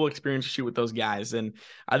pretty cool experience to shoot with those guys. And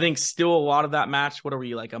I think still a lot of that match, what are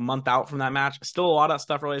we, like a month out from that match? Still a lot of that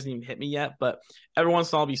stuff really hasn't even hit me yet, but every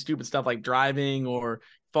once in a while it'll be stupid stuff like driving or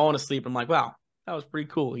falling asleep. I'm like, wow, that was pretty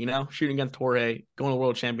cool, shooting against Jorge, going to the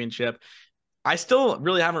world championship. I still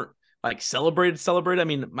really haven't like celebrated. I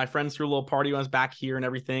mean, my friends threw a little party when I was back here and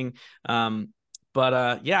everything. Yeah,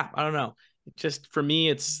 I don't know. Just for me,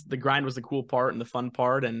 it's the grind was the cool part and the fun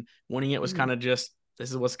part, and winning it was kind of just, this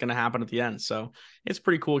is what's going to happen at the end. So it's a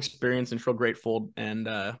pretty cool experience and feel grateful. And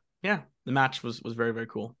yeah, the match was very, very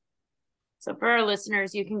cool. So for our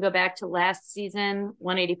listeners, you can go back to last season,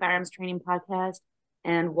 180 Firearms Training Podcast,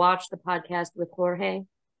 and watch the podcast with Jorge.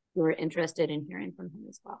 You were interested in hearing from him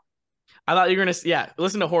as well. I thought you were going to,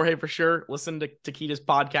 listen to Jorge for sure. Listen to Takita's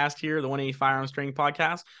podcast here, the 180 Firearms Training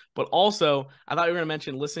Podcast. But also, I thought you were going to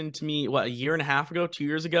mention, listen to me, a year and a half ago, 2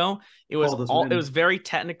 years ago. It was very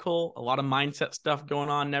technical, a lot of mindset stuff going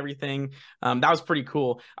on and everything. That was pretty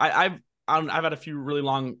cool. I've had a few really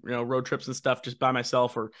long, road trips and stuff just by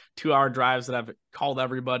myself, or 2-hour drives that I've called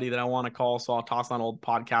everybody that I want to call. So I'll toss on old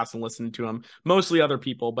podcasts and listen to them, mostly other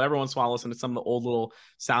people, but every once in a while I listen to some of the old little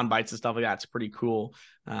sound bites and stuff like that. It's pretty cool.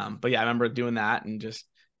 But yeah, I remember doing that and just,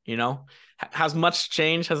 has much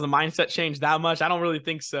changed? Has the mindset changed that much? I don't really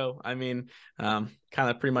think so. I mean, kind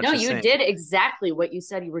of pretty much. No, the you same. did exactly what you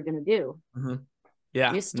said you were going to do. Mm-hmm.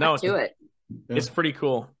 Yeah. You stuck to it. It's pretty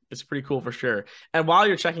cool. It's pretty cool for sure. And while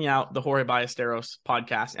you're checking out the Jorge Ballesteros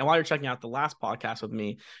podcast, and while you're checking out the last podcast with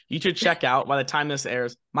me, you should check out, by the time this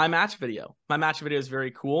airs, my match video. My match video is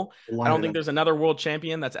very cool. I don't think there's another world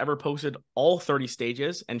champion that's ever posted all 30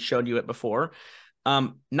 stages and showed you it before.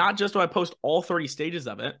 Not just do I post all 30 stages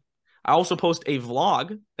of it, I also post a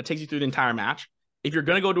vlog that takes you through the entire match. If you're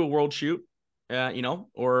going to go to a world shoot,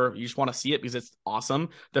 or you just want to see it because it's awesome.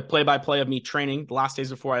 The play-by-play of me training the last days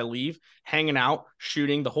before I leave, hanging out,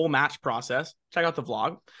 shooting the whole match process. Check out the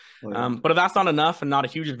vlog. Oh, yeah. But if that's not enough and not a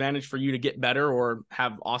huge advantage for you to get better or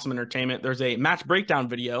have awesome entertainment, there's a match breakdown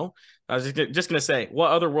video. I was just going to say,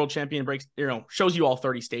 what other world champion shows you all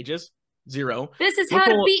 30 stages? 0. This is how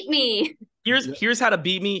to beat me. Here's how to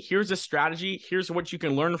beat me. Here's a strategy. Here's what you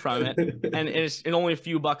can learn from it. And it's only a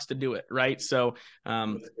few bucks to do it. Right. So,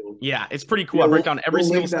 yeah, it's pretty cool. I break down every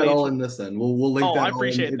single stage. We'll link that all in this then. We'll link that all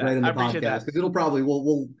in the podcast. Because it'll probably,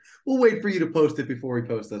 we'll wait for you to post it before we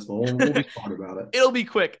post this one. We'll be smart about it. It'll be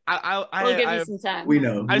quick. We'll give you some time. We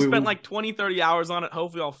know. I spent like 20, 30 hours on it.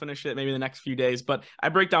 Hopefully I'll finish it maybe in the next few days. But I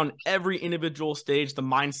break down every individual stage, the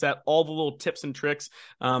mindset, all the little tips and tricks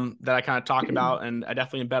that I kind of talk about. And I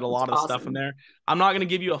definitely embed a lot of stuff in there. I'm not going to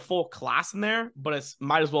give you a full class in there, but it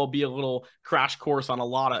might as well be a little crash course on a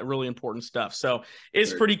lot of really important stuff. So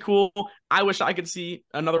it's pretty cool. I wish I could see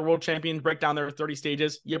another world champion break down their 30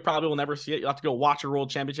 stages. You probably will never see it. You'll have to go watch a world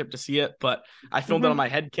championship to see it. But I filmed it on my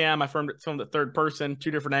head cam. I filmed it third person, 2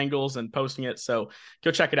 different angles and posting it. So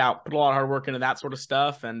go check it out. Put a lot of hard work into that sort of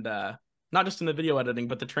stuff. And not just in the video editing,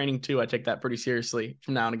 but the training too. I take that pretty seriously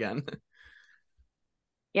from now and again.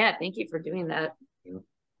 Yeah. Thank you for doing that. Yeah.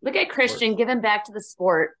 Look at Christian giving back to the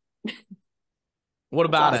sport. What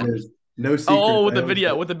about it? No secret. Oh, with the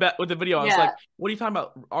video, with the video, I was like, "What are you talking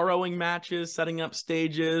about? ROing matches, setting up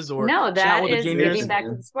stages, or no? That is giving back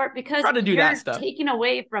to the sport because try to do that stuff. Taking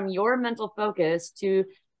away from your mental focus to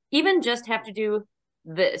even just have to do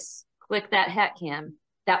this, click that hat cam,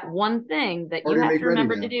 that one thing that you have to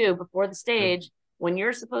remember to do before the stage when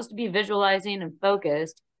you're supposed to be visualizing and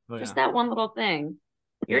focused. Just that one little thing.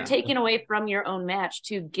 You're taking away from your own match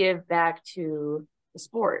to give back to the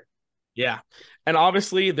sport. Yeah. And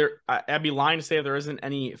obviously I'd be lying to say there isn't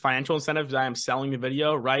any financial incentives. I am selling the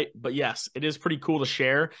video, right? But yes, it is pretty cool to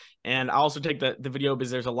share. And I also take the video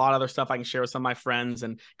because there's a lot of other stuff I can share with some of my friends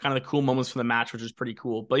and kind of the cool moments from the match, which is pretty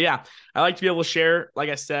cool. But yeah, I like to be able to share. Like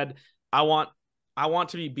I said, I want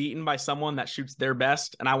to be beaten by someone that shoots their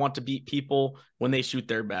best, and I want to beat people when they shoot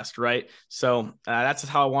their best, right? So that's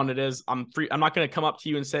how I want it is. I'm not going to come up to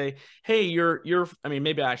you and say, hey, I mean,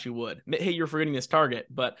 maybe I actually would. Hey, you're forgetting this target,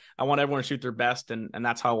 but I want everyone to shoot their best, and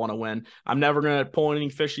that's how I want to win. I'm never going to pull anything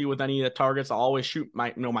fishy with any of the targets. I'll always shoot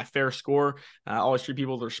my fair score. I always treat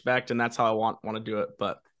people with respect, and that's how I want to do it.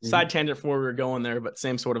 But side tangent from where we were going there, but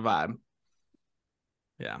same sort of vibe.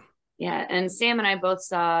 Yeah. Yeah, and Sam and I both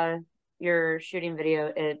saw your shooting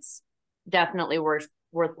video. It's definitely worth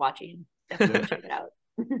watching. Definitely check it out.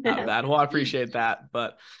 Not bad. Well, I appreciate that.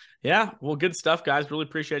 But yeah, well, good stuff, guys. Really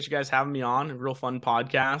appreciate you guys having me on. A real fun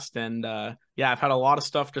podcast. And yeah, I've had a lot of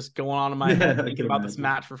stuff just going on in my head thinking about this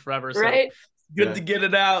match for forever. So Right? good to get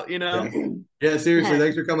it out, you know? Yeah, seriously.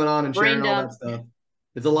 Thanks for coming on and sharing all that stuff.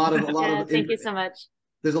 It's a lot of thank you so much.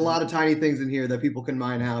 There's a lot of tiny things in here that people can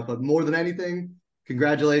mine out, but more than anything,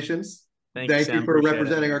 congratulations. Thank you for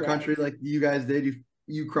representing our country like you guys did.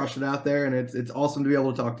 You crushed it out there, and it's awesome to be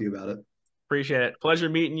able to talk to you about it. Appreciate it. Pleasure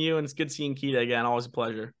meeting you, and it's good seeing Keita again. Always a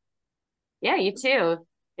pleasure. Yeah, you too.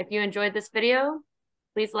 If you enjoyed this video,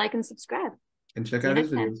 please like and subscribe. And check out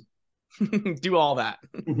his videos. Do all that.